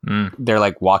to, they're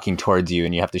like walking towards you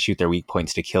and you have to shoot their weak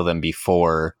points to kill them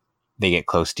before they get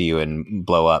close to you and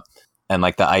blow up. And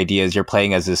like the idea is you're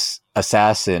playing as this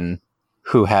assassin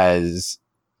who has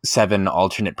 7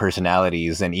 alternate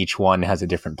personalities, and each one has a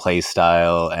different play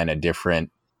style and a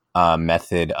different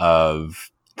method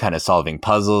of kind of solving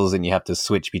puzzles, and you have to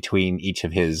switch between each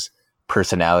of his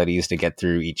personalities to get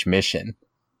through each mission.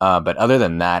 But other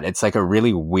than that, it's like a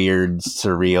really weird,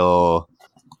 surreal,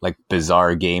 like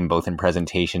bizarre game, both in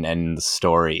presentation and the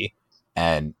story.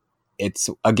 And it's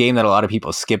a game that a lot of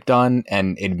people skipped on,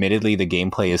 and admittedly the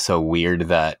gameplay is so weird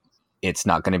that it's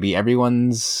not going to be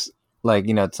everyone's, like,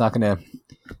 you know, it's not going to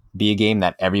be a game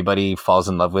that everybody falls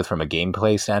in love with from a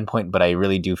gameplay standpoint. But I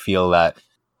really do feel that,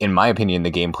 in my opinion,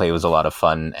 the gameplay was a lot of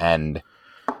fun. And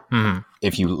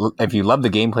if you love the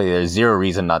gameplay, there's zero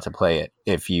reason not to play it.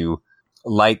 If you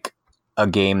like a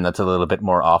game that's a little bit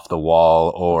more off the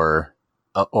wall or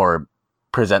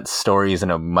presents stories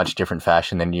in a much different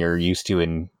fashion than you're used to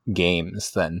in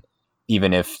games, then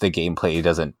even if the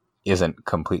gameplay isn't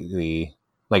completely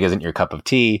like isn't your cup of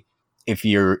tea, if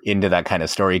you're into that kind of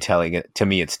storytelling, to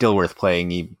me it's still worth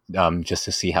playing, just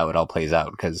to see how it all plays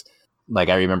out. Because like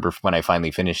I remember when I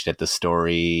finally finished it, the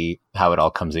story, how it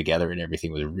all comes together and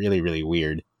everything was really, really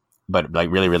weird, but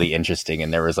like really, really interesting.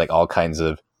 And there was like all kinds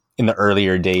of, in the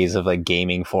earlier days of like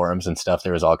gaming forums and stuff,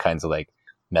 there was all kinds of like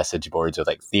message boards with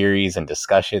like theories and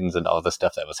discussions and all the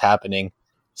stuff that was happening.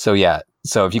 So yeah,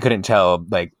 so if you couldn't tell,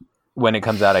 like when it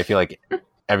comes out, I feel like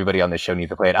everybody on this show needs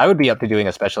to play it. I would be up to doing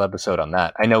a special episode on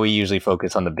that. I know we usually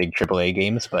focus on the big AAA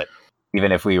games, but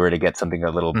even if we were to get something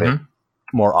a little bit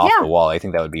more off the wall, I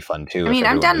think that would be fun too. I mean,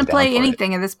 I'm down to play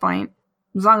anything at this point,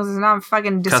 as long as it's not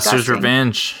fucking disgusting. Custer's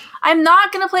Revenge. I'm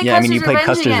not going to play Custer's Revenge. Yeah, I mean, you played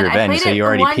Custer's again. Revenge, so you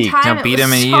already peaked. Now, Beat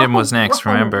 'em and Eat 'em was next,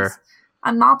 remember?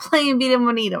 I'm not playing Beat 'em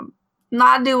and Eat 'em.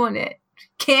 Not doing it.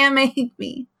 Can't make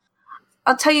me.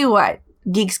 I'll tell you what,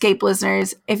 Geekscape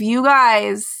listeners, if you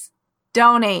guys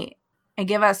donate and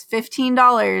give us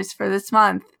 $15 for this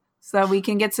month so that we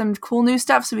can get some cool new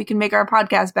stuff so we can make our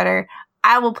podcast better,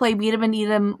 I will play Beat 'em and Eat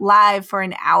 'em live for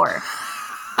an hour.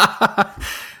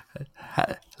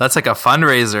 That's like a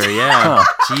fundraiser, yeah.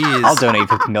 Jeez. I'll donate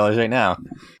 $15 right now.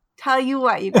 Tell you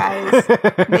what, you guys,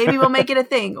 maybe we'll make it a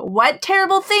thing. What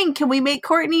terrible thing can we make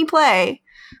Courtney play?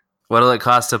 What'll it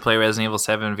cost to play Resident Evil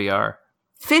 7 VR?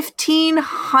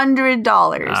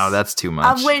 $1,500. Oh, that's too much.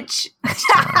 Of which,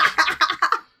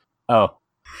 Oh,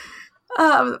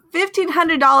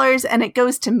 $1,500, and it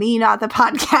goes to me, not the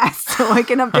podcast, so I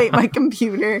can update my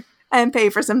computer and pay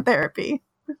for some therapy.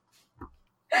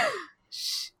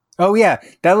 oh yeah,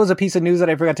 that was a piece of news that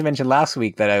I forgot to mention last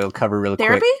week that I will cover real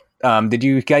Therapy? quick. Did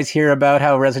you guys hear about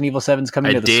how Resident Evil 7's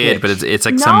coming I to the did, Switch? but it's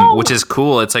like No. some, which is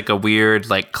cool. It's like a weird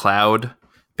like cloud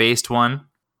based one.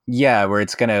 Yeah, where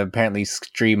it's going to apparently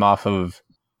stream off of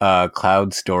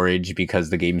cloud storage because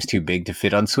the game's too big to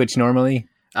fit on Switch normally.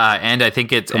 And I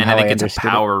think it's From and how I think I it's a understood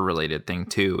it. power related thing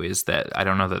too. Is that I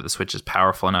don't know that the Switch is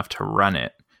powerful enough to run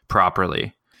it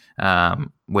properly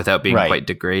without being Right. quite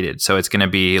degraded. So it's going to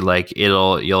be like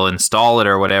you'll install it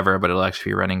or whatever, but it'll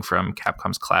actually be running from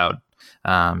Capcom's cloud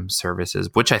services,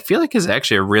 which I feel like is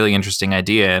actually a really interesting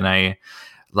idea. And I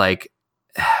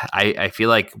feel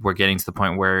like we're getting to the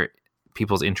point where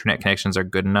people's internet connections are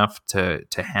good enough to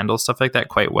handle stuff like that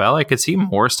quite well. I could see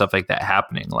more stuff like that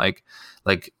happening. Like,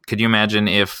 could you imagine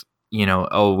if, you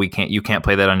can't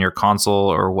play that on your console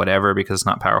or whatever because it's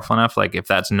not powerful enough? Like if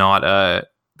that's not a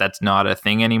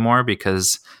thing anymore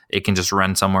because it can just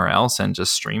run somewhere else and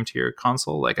just stream to your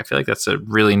console. Like, I feel like that's a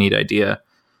really neat idea.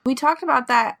 We talked about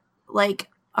that like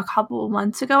a couple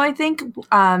months ago, I think.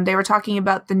 They were talking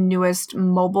about the newest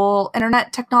mobile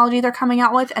internet technology they're coming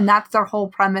out with, and that's their whole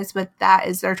premise with that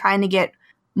is they're trying to get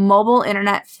mobile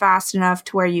internet fast enough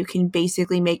to where you can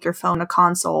basically make your phone a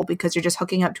console because you're just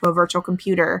hooking up to a virtual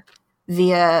computer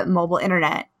via mobile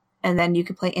internet, and then you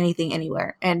can play anything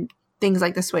anywhere, and things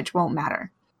like the Switch won't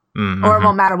matter. Mm-hmm. Or it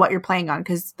won't matter what you're playing on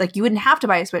because like you wouldn't have to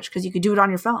buy a Switch because you could do it on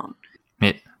your phone.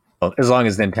 Well, as long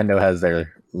as Nintendo has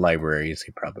their libraries,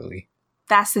 you probably...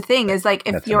 That's the thing is like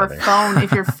if That's your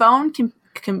another- phone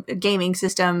gaming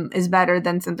system is better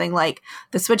than something like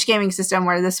the Switch gaming system,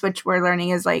 where the Switch we're learning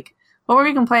is like, what were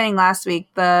we complaining last week?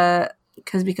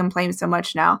 Because we complain so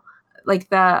much now, like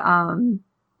the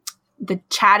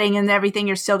chatting and everything.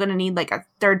 You're still gonna need like a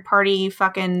third party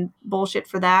fucking bullshit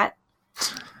for that.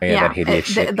 That hideous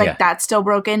shit. Like that's still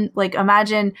broken. Like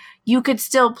imagine you could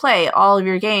still play all of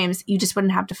your games, you just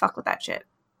wouldn't have to fuck with that shit.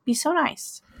 Be so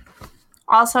nice.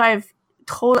 Also, I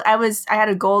had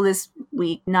a goal this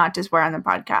week not to swear on the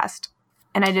podcast,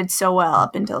 and I did so well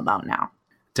up until about now.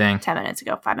 Dang. 5 minutes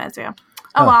ago.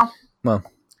 Oh well. Well,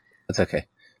 that's okay.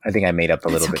 I think I made up a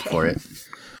It's little bit okay. for it.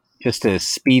 Just to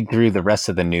speed through the rest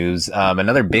of the news,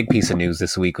 another big piece of news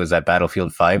this week was that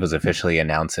Battlefield 5 was officially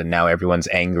announced, and now everyone's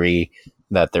angry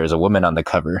that there's a woman on the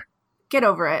cover. Get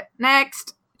over it.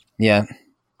 Next. Yeah,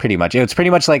 pretty much. It's pretty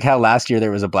much like how last year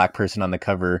there was a black person on the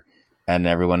cover, and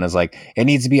everyone was like, it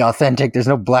needs to be authentic. There's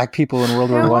no black people in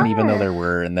World War There One, even though were. there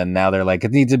were. And then now they're like,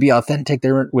 it needs to be authentic.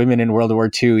 There weren't women in World War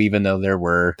II, even though there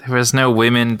were. There was no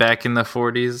women back in the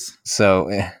 40s. So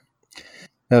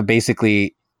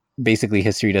basically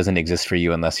history doesn't exist for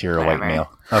you unless you're a white Whatever.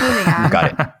 male. Moving Okay, on.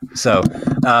 got it. So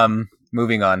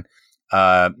moving on.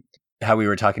 How we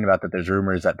were talking about that there's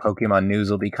rumors that Pokemon news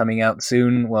will be coming out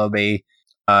soon. Well,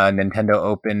 Nintendo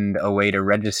opened a way to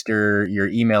register your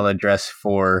email address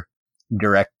for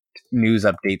direct news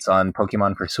updates on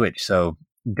Pokemon for Switch. So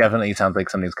definitely sounds like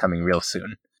something's coming real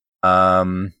soon.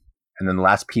 And then the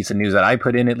last piece of news that I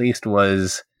put in, at least,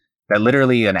 was that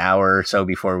literally an hour or so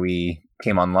before we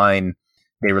came online,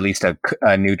 they released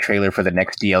a new trailer for the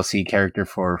next DLC character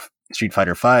for Street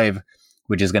Fighter V,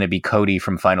 which is going to be Cody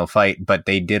from Final Fight. But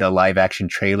they did a live action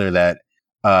trailer that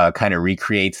kind of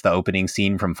recreates the opening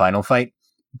scene from Final Fight.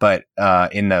 But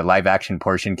in the live action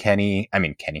portion,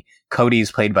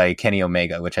 Cody's played by Kenny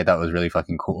Omega, which I thought was really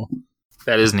fucking cool.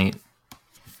 That is neat.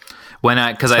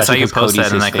 Because I saw Especially you 'cause post that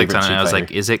Cody's and his I clicked on it favorite and I was Street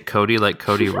like, is it Cody like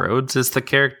Cody Rhodes is the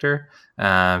character?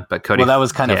 But Cody. Well, that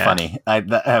was kind of yeah. funny.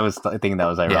 I was thinking that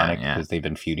was ironic Yeah. because they've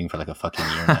been feuding for like a fucking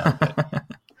year now.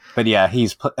 But yeah,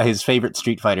 his favorite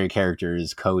Street Fighter character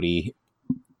is Cody,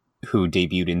 who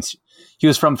debuted he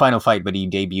was from Final Fight, but he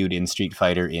debuted in Street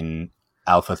Fighter in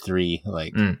Alpha 3,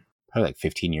 probably like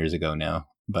 15 years ago now.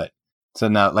 But so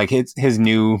now, like his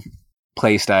new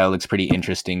play style looks pretty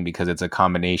interesting because it's a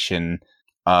combination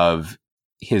of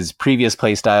his previous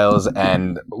play styles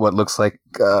and what looks like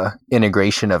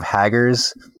integration of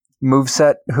Hager's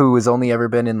moveset, who has only ever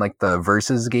been in like the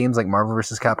Versus games, like Marvel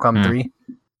vs. Capcom 3.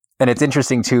 And it's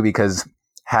interesting too because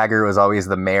Hager was always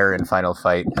the mayor in Final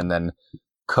Fight, and then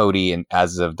Cody, and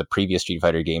as of the previous Street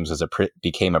Fighter games,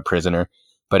 became a prisoner.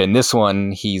 But in this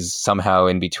one, he's somehow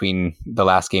in between the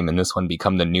last game and this one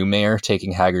become the new mayor,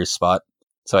 taking Hager's spot.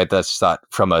 So I just thought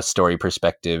from a story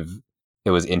perspective,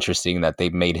 it was interesting that they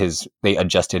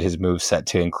adjusted his moveset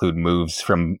to include moves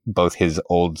from both his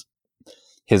old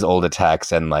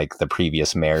attacks and like the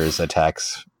previous mayor's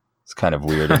attacks. It's kind of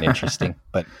weird and interesting.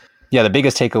 But yeah, the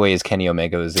biggest takeaway is Kenny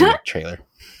Omega was in the trailer.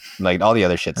 Like all the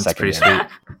other shit's That's secondary. pretty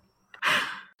sweet.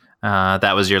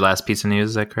 That was your last piece of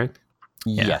news, is that correct?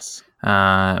 Yeah. Yes.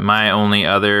 My only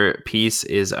other piece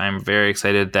is I'm very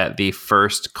excited that the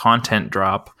first content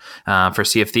drop for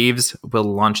Sea of Thieves will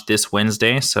launch this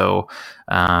Wednesday. So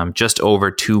just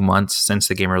over 2 months since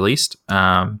the game released.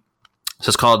 So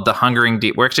it's called The Hungering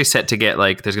Deep. We're actually set to get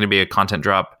there's going to be a content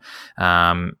drop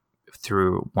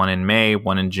through one in May,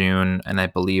 one in June, and I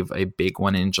believe a big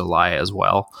one in July as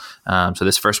well. So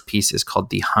this first piece is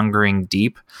called The Hungering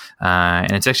Deep.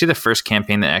 And it's actually the first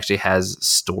campaign that actually has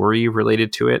story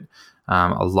related to it.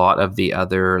 A lot of the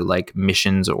other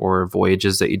missions or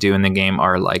voyages that you do in the game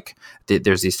are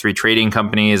there's these 3 trading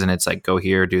companies and it's go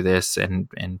here, do this, and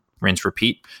rinse,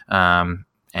 repeat.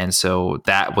 And so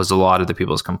that was a lot of the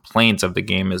people's complaints of the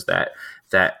game, is that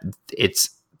it's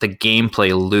the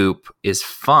gameplay loop is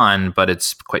fun, but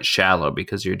it's quite shallow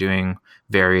because you're doing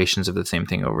variations of the same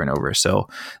thing over and over. So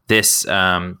this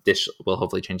will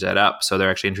hopefully change that up. So they're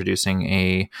actually introducing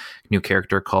a new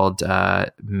character called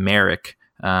Merrick,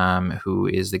 who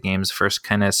is the game's first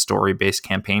kind of story-based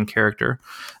campaign character.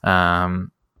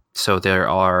 So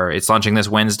it's launching this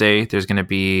Wednesday. There's going to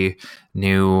be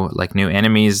new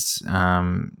enemies,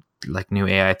 new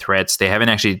AI threats. They haven't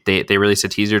actually, they released a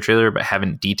teaser trailer, but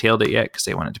haven't detailed it yet because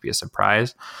they want it to be a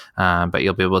surprise. But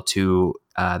you'll be able to,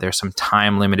 there's some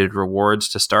time limited rewards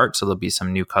to start. So there'll be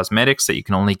some new cosmetics that you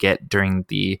can only get during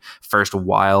the first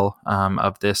while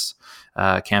of this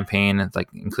campaign,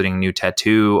 including new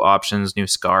tattoo options, new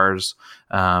scars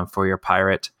for your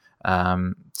pirate.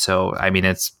 So, I mean,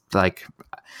 it's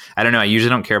I don't know. I usually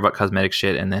don't care about cosmetic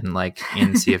shit. And then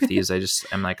in Sea of Thieves,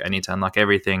 I'm I need to unlock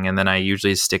everything. And then I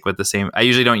usually stick with the same. I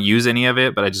usually don't use any of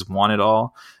it, but I just want it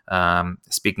all.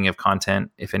 Speaking of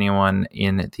content, if anyone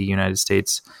in the United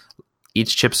States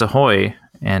eats Chips Ahoy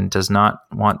and does not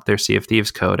want their Sea of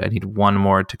Thieves code, I need one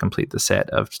more to complete the set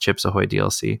of Chips Ahoy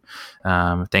DLC.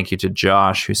 Thank you to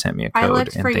Josh who sent me a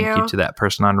code. And thank you to that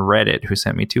person on Reddit who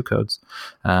sent me 2 codes.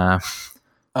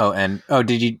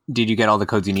 Did you get all the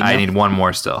codes you need? I need one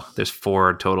more still. There's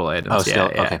 4 total items. Oh, still?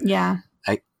 Okay. Yeah.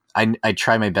 I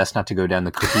try my best not to go down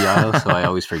the cookie aisle, so I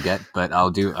always forget, but I'll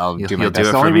do my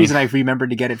best. The only reason I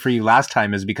remembered to get it for you last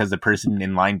time is because the person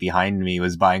in line behind me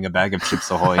was buying a bag of Chips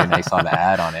Ahoy and I saw the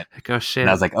ad on it. Oh shit. And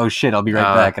I was like, oh shit, I'll be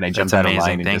right back. And I jumped out of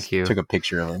line and took a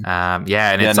picture of him.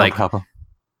 It's no problem.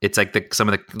 It's some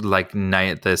of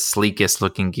the the sleekest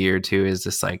looking gear too is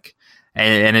just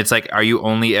and it's are you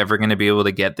only ever going to be able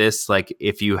to get this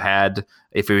if you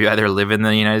either live in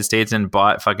the United States and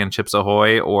bought fucking Chips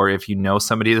Ahoy, or if you know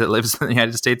somebody that lives in the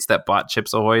United States that bought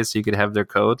Chips Ahoy so you could have their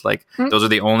code? Those are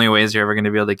the only ways you're ever going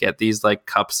to be able to get these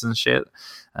cups and shit.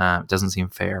 It doesn't seem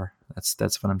fair.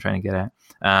 That's what I'm trying to get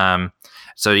at.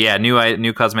 So yeah,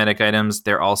 new cosmetic items.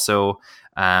 They're also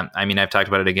I've talked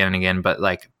about it again and again, but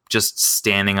just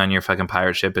standing on your fucking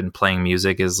pirate ship and playing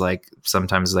music is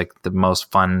sometimes the most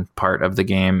fun part of the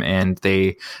game. And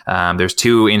there's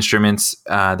 2 instruments.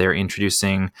 They're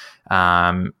introducing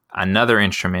another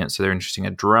instrument. So they're introducing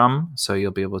a drum. So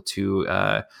you'll be able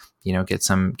to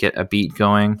get a beat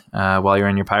going while you're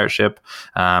on your pirate ship.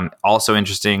 Also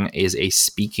interesting is a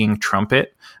speaking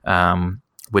trumpet,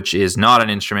 which is not an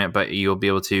instrument, but you'll be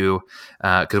able to,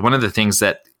 because one of the things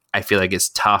that I feel is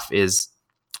tough is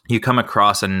you come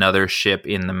across another ship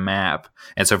in the map.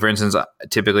 And so, for instance,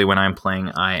 typically when I'm playing,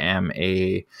 I am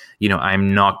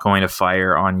I'm not going to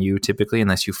fire on you typically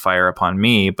unless you fire upon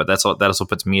me. But that also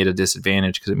puts me at a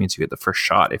disadvantage because it means you get the first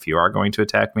shot if you are going to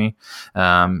attack me.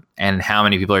 And how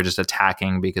many people are just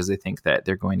attacking because they think that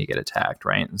they're going to get attacked,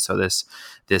 right? And so this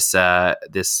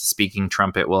speaking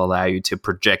trumpet will allow you to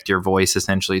project your voice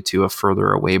essentially to a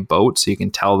further away boat, so you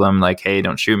can tell them hey,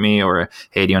 don't shoot me, or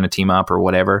hey, do you want to team up, or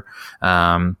whatever.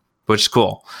 Which is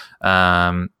cool.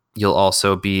 You'll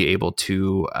also be able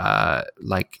to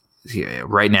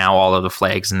right now all of the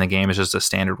flags in the game is just a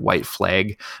standard white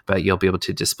flag, but you'll be able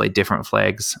to display different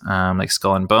flags like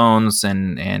Skull and Bones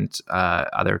and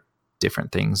other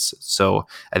different things. So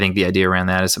I think the idea around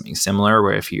that is something similar,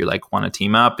 where if you want to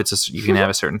team up, it's just you can have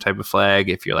a certain type of flag.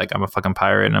 If you're I'm a fucking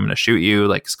pirate and I'm going to shoot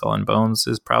you, Skull and Bones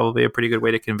is probably a pretty good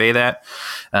way to convey that.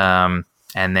 And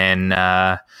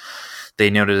then they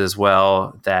noted as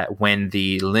well that when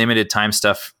the limited time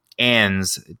stuff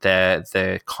ends,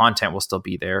 the content will still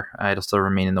be there. It'll still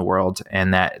remain in the world,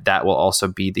 and that will also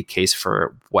be the case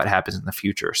for what happens in the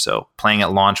future. So playing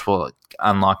at launch will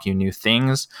unlock you new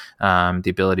things. The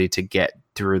ability to get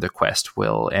through the quest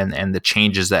will, and the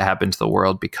changes that happen to the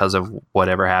world because of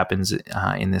whatever happens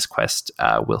in this quest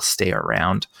will stay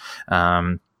around.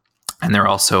 And they're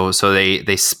also, so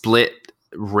they split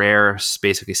Rare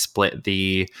basically split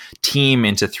the team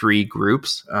into 3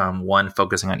 groups, one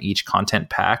focusing on each content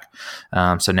pack.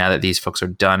 So now that these folks are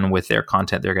done with their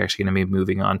content, they're actually going to be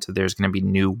moving on to, there's going to be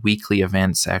new weekly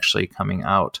events actually coming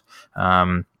out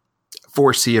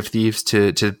for Sea of Thieves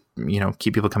to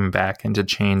keep people coming back and to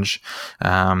change,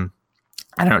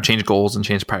 change goals and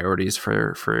change priorities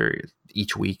for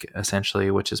each week,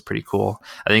 essentially, which is pretty cool.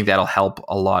 I think that'll help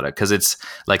a lot because it's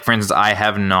like, for instance, I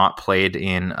have not played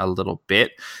in a little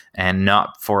bit, and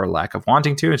not for lack of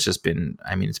wanting to. It's just been,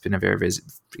 it's been a very busy,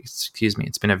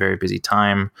 it's been a very busy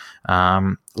time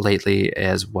lately,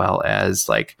 as well as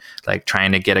like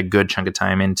trying to get a good chunk of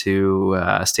time into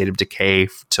State of Decay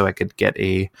so I could get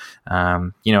a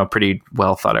pretty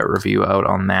well thought out review out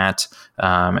on that,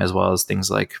 as well as things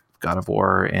like God of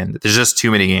War, and there's just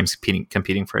too many games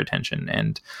competing for attention.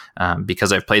 And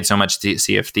because I've played so much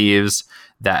Sea of Thieves,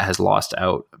 that has lost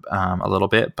out a little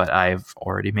bit. But I've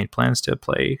already made plans to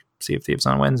play Sea of Thieves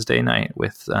on Wednesday night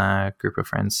with a group of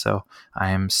friends, so I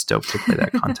am stoked to play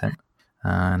that content.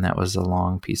 And that was a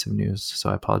long piece of news, so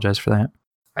I apologize for that.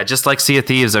 I just like Sea of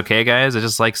Thieves, okay, guys? I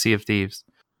just like Sea of Thieves.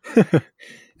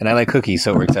 And I like cookies,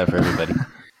 so it works out for everybody.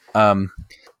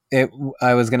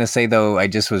 I was going to say, though, I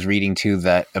just was reading, too,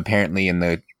 that apparently in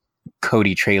the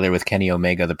Cody trailer with Kenny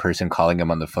Omega, the person calling him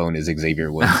on the phone is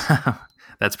Xavier Woods.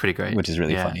 That's pretty great. Which is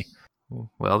really funny.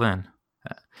 Well, then.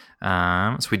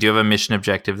 So we do have a mission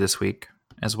objective this week,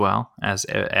 as well, as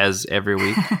every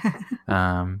week.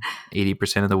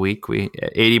 80% of the week,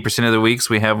 80% of the weeks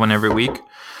we have one every week.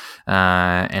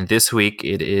 And this week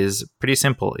it is pretty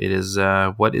simple. It is,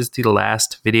 what is the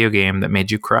last video game that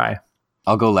made you cry?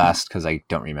 I'll go last because I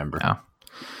don't remember. Oh.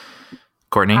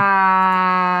 Courtney?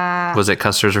 Was it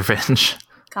Custer's Revenge?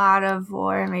 God of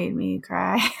War made me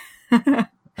cry. But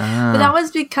that was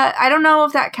because, I don't know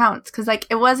if that counts, because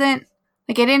it wasn't,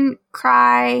 I didn't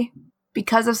cry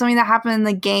because of something that happened in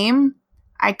the game.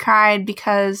 I cried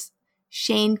because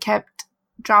Shane kept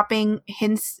dropping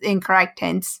incorrect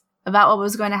hints about what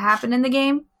was going to happen in the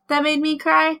game that made me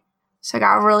cry. So I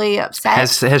got really upset.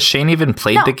 Has Shane even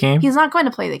played the game? He's not going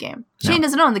to play the game. Shane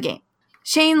doesn't own the game.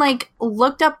 Shane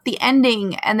looked up the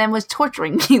ending and then was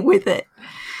torturing me with it.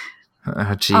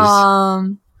 Oh,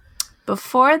 jeez.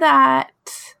 Before that,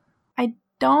 I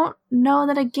don't know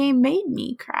that a game made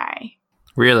me cry.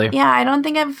 Really? Yeah, I don't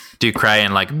think I've... Do you cry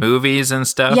in movies and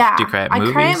stuff? Yeah. Do you cry at movies?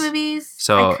 I cry at movies.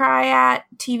 So... I cry at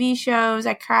TV shows.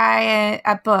 I cry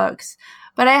at books.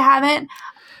 But I haven't...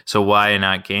 So why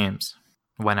not games?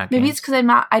 Why not Maybe games? it's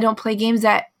because I don't play games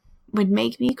that would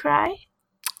make me cry.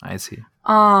 I see.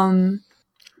 I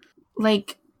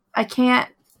can't...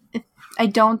 I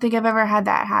don't think I've ever had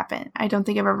that happen. I don't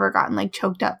think I've ever gotten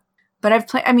choked up. But I've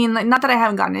played... not that I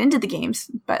haven't gotten into the games,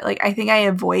 but I think I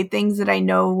avoid things that I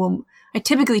know will... I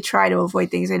typically try to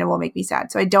avoid things I know will make me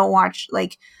sad. So I don't watch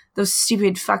those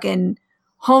stupid fucking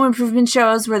home improvement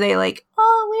shows where they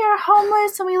oh, we are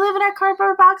homeless and we live in our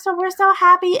cardboard box and we're so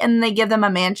happy, and they give them a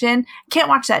mansion. Can't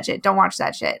watch that shit. Don't watch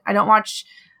that shit. I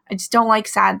just don't like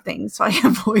sad things, so I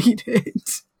avoid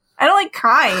it. I don't like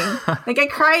crying. I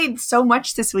cried so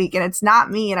much this week and it's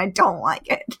not me and I don't like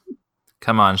it.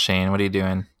 Come on, Shane. What are you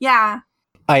doing? Yeah.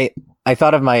 I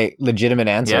thought of my legitimate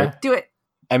answer. Yeah? Do it.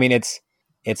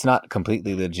 It's not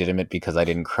completely legitimate because I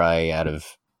didn't cry out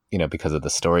of, because of the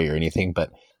story or anything,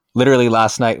 but literally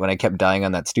last night when I kept dying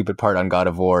on that stupid part on God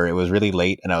of War, it was really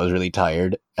late and I was really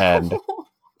tired and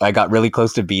I got really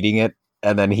close to beating it,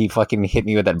 and then he fucking hit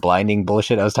me with that blinding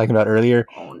bullshit I was talking about earlier.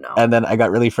 Oh no. And then I got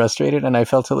really frustrated and I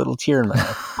felt a little tear in my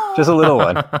eye. Just a little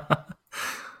one.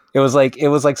 It was like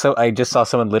so I just saw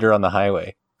someone litter on the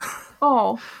highway.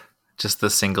 Oh. Just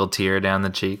the single tear down the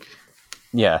cheek.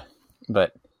 Yeah.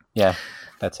 But yeah.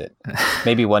 That's it.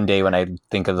 Maybe one day when I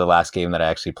think of the last game that I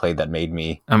actually played that made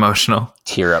me emotional,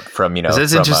 tear up from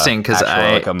It's interesting because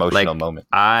emotional moment.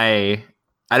 I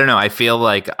don't know. I feel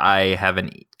like I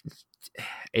haven't.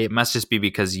 It must just be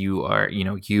because you are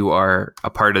a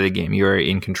part of the game. You are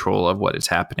in control of what is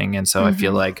happening, and so I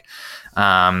feel like,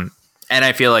 and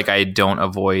I feel like I don't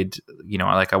avoid.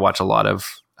 I watch a lot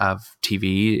of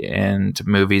TV and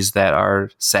movies that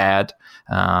are sad.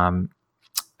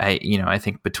 I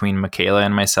think between Michaela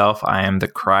and myself, I am the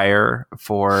crier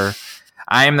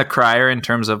in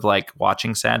terms of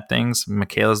watching sad things.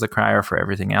 Michaela's the crier for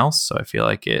everything else. So I feel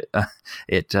like it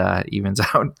evens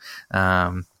out.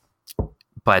 And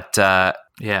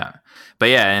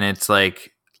it's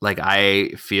I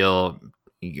feel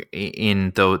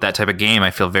in that type of game,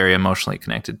 I feel very emotionally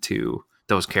connected to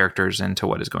those characters and to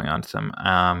what is going on to them.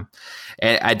 And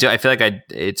I feel like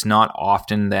it's not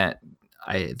often that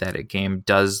a game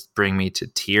does bring me to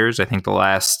tears. I think the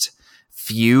last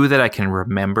few that I can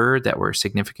remember that were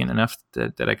significant enough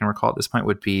that I can recall at this point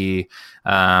would be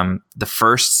the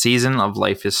first season of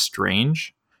Life is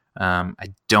Strange.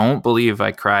 I don't believe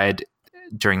I cried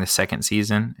during the second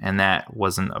season, and that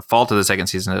wasn't a fault of the second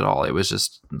season at all. It was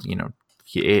just,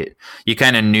 you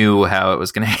kind of knew how it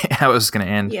was gonna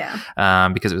end,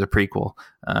 because it was a prequel.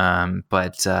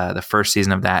 But the first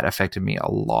season of that affected me a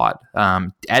lot,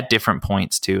 at different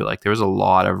points too. Like there was a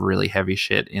lot of really heavy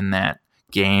shit in that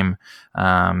game,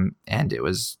 and it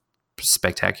was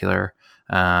spectacular.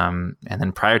 And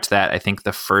then prior to that, I think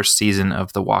the first season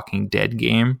of the Walking Dead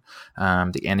game,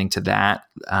 the ending to that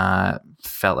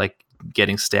felt like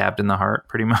getting stabbed in the heart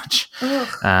pretty much.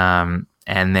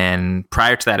 And then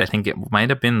prior to that, I think it might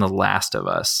have been The Last of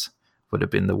Us would have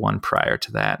been the one prior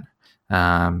to that.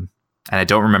 And I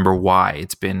don't remember why.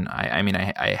 It's been,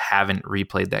 I haven't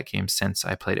replayed that game since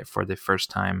I played it for the first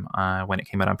time when it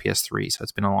came out on PS3. So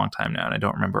it's been a long time now, and I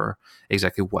don't remember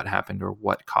exactly what happened or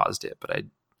what caused it, but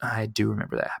I do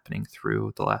remember that happening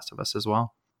through The Last of Us as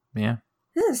well. Yeah.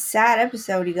 This is a sad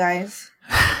episode, you guys.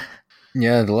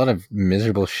 Yeah, a lot of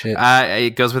miserable shit.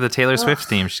 It goes with the Taylor Swift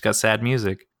theme. She's got sad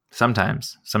music.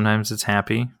 Sometimes it's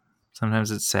happy. Sometimes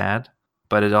it's sad.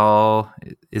 But it all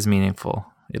is meaningful.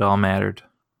 It all mattered.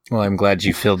 Well, I'm glad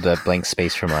you filled that blank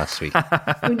space from last week.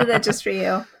 We did that just for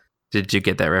you. Did you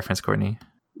get that reference, Courtney?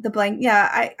 The blank.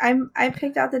 Yeah, I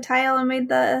picked out the title and made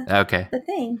the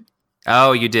thing.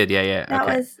 Oh, you did. Yeah. That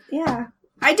okay. was, yeah.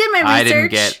 I did my research. I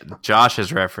didn't get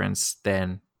Josh's reference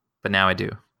then, but now I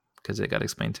do because it got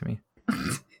explained to me.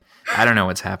 I don't know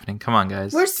what's happening. Come on,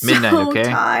 guys. We're Midnight, so okay?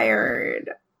 tired.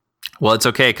 Well, it's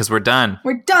okay because we're done.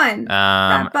 We're done.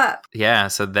 Wrap up. Yeah,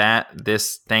 so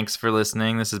thanks for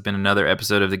listening. This has been another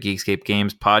episode of the Geekscape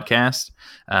Games podcast,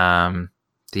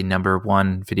 the number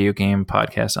one video game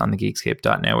podcast on the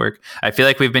Geekscape.network. I feel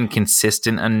like we've been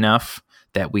consistent enough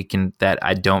that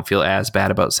I don't feel as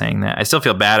bad about saying that. I still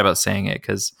feel bad about saying it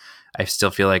because I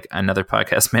still feel like another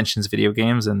podcast mentions video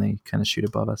games and they kind of shoot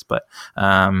above us. But,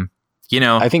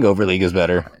 I think Overleague is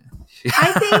better.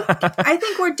 I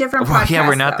think we're different podcasts. Yeah,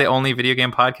 we're not the only video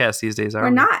game podcast these days, are we?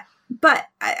 We're not. But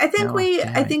I think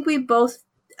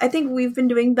we've been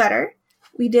doing better.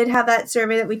 We did have that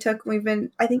survey that we took.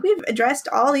 I think we've addressed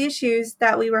all the issues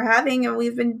that we were having, and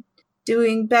we've been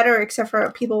doing better, except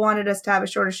for people wanted us to have a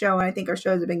shorter show, and I think our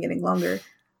shows have been getting longer.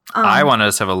 I wanted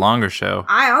us to have a longer show.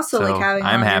 I also like having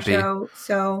a longer show.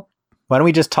 So why don't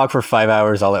we just talk for 5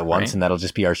 hours all at once, and that'll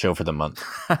just be our show for the month?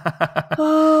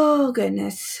 Oh,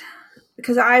 goodness.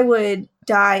 Because I would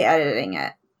die editing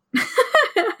it.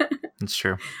 It's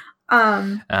true.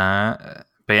 But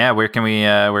yeah, where can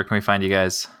we find you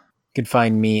guys? You can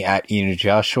find me at Ian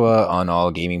Joshua on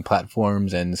all gaming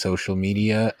platforms and social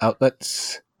media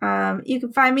outlets. You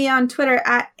can find me on Twitter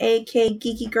at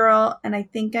AKGeekyGirl, and I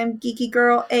think I'm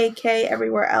GeekyGirl AK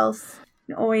everywhere else.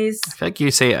 And always. I feel like you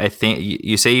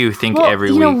say you think every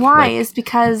week. You know why? Like, is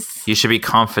because you should be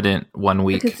confident one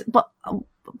week.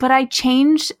 But I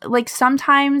changed, like,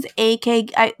 sometimes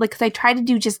because I try to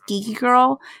do just Geeky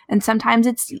Girl, and sometimes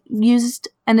it's used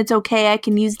and it's okay, I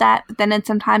can use that, but then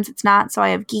sometimes it's not, so I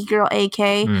have Geeky Girl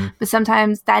AK, but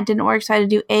sometimes that didn't work, so I had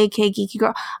to do AK Geeky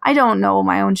Girl. I don't know what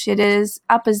my own shit is.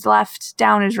 Up is left,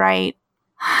 down is right.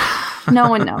 No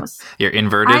one knows. You're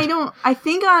inverted? I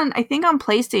think on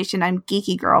PlayStation I'm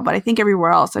Geeky Girl, but I think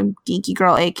everywhere else I'm Geeky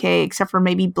Girl AK, except for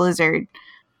maybe Blizzard.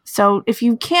 So if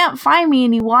you can't find me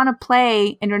and you want to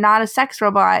play and you're not a sex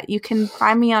robot, you can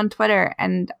find me on Twitter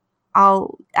and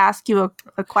I'll ask you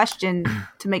a question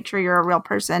to make sure you're a real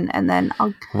person, and then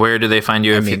I'll... Where do they find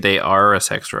you if they are a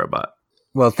sex robot?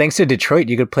 Well, thanks to Detroit,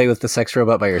 you could play with the sex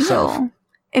robot by yourself. No.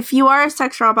 If you are a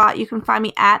sex robot, you can find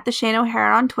me at the Shane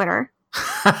O'Hara on Twitter.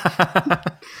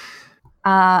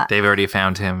 They've already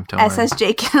found him. Don't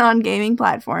SSJkin on gaming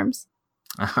platforms.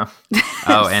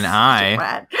 And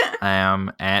I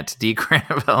am at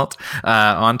dcranevelt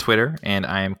on Twitter, and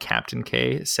I am Captain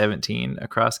K17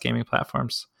 across gaming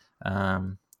platforms.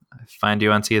 Find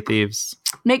you on Sea of Thieves.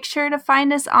 Make sure to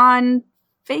find us on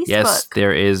Facebook. Yes,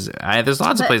 there is. There's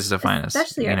lots of places to find us.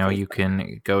 Especially you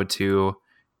can go to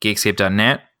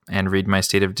Geekscape.net and read my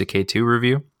State of Decay 2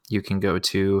 review. You can go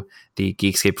to the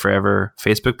Geekscape Forever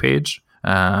Facebook page.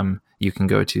 You can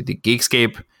go to the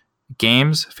Geekscape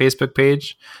Games Facebook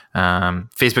page,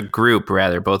 Facebook group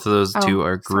rather. Both of those two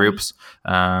are groups,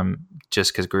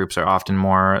 just because groups are often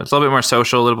it's a little bit more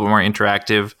social, a little bit more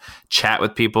interactive. Chat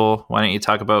with people. Why don't you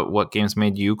talk about what games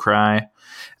made you cry?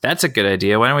 That's a good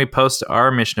idea. Why don't we post our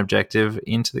mission objective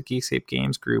into the Geekscape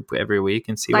Games group every week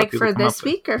and see what people for come this up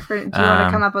week, or do you want to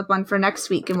come up with one for next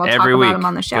week and we'll talk every about week, them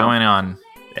on the show? Going on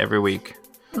every week.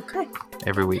 Okay.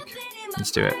 Every week.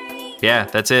 Let's do it. Yeah,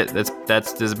 that's it. That's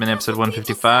this has been episode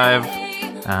 155.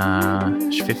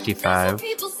 55.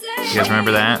 You guys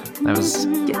remember that? That was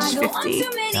Ditch 50.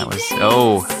 That was.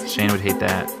 Oh, Shane would hate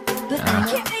that.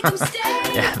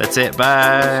 Yeah, that's it.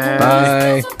 Bye.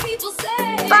 Bye.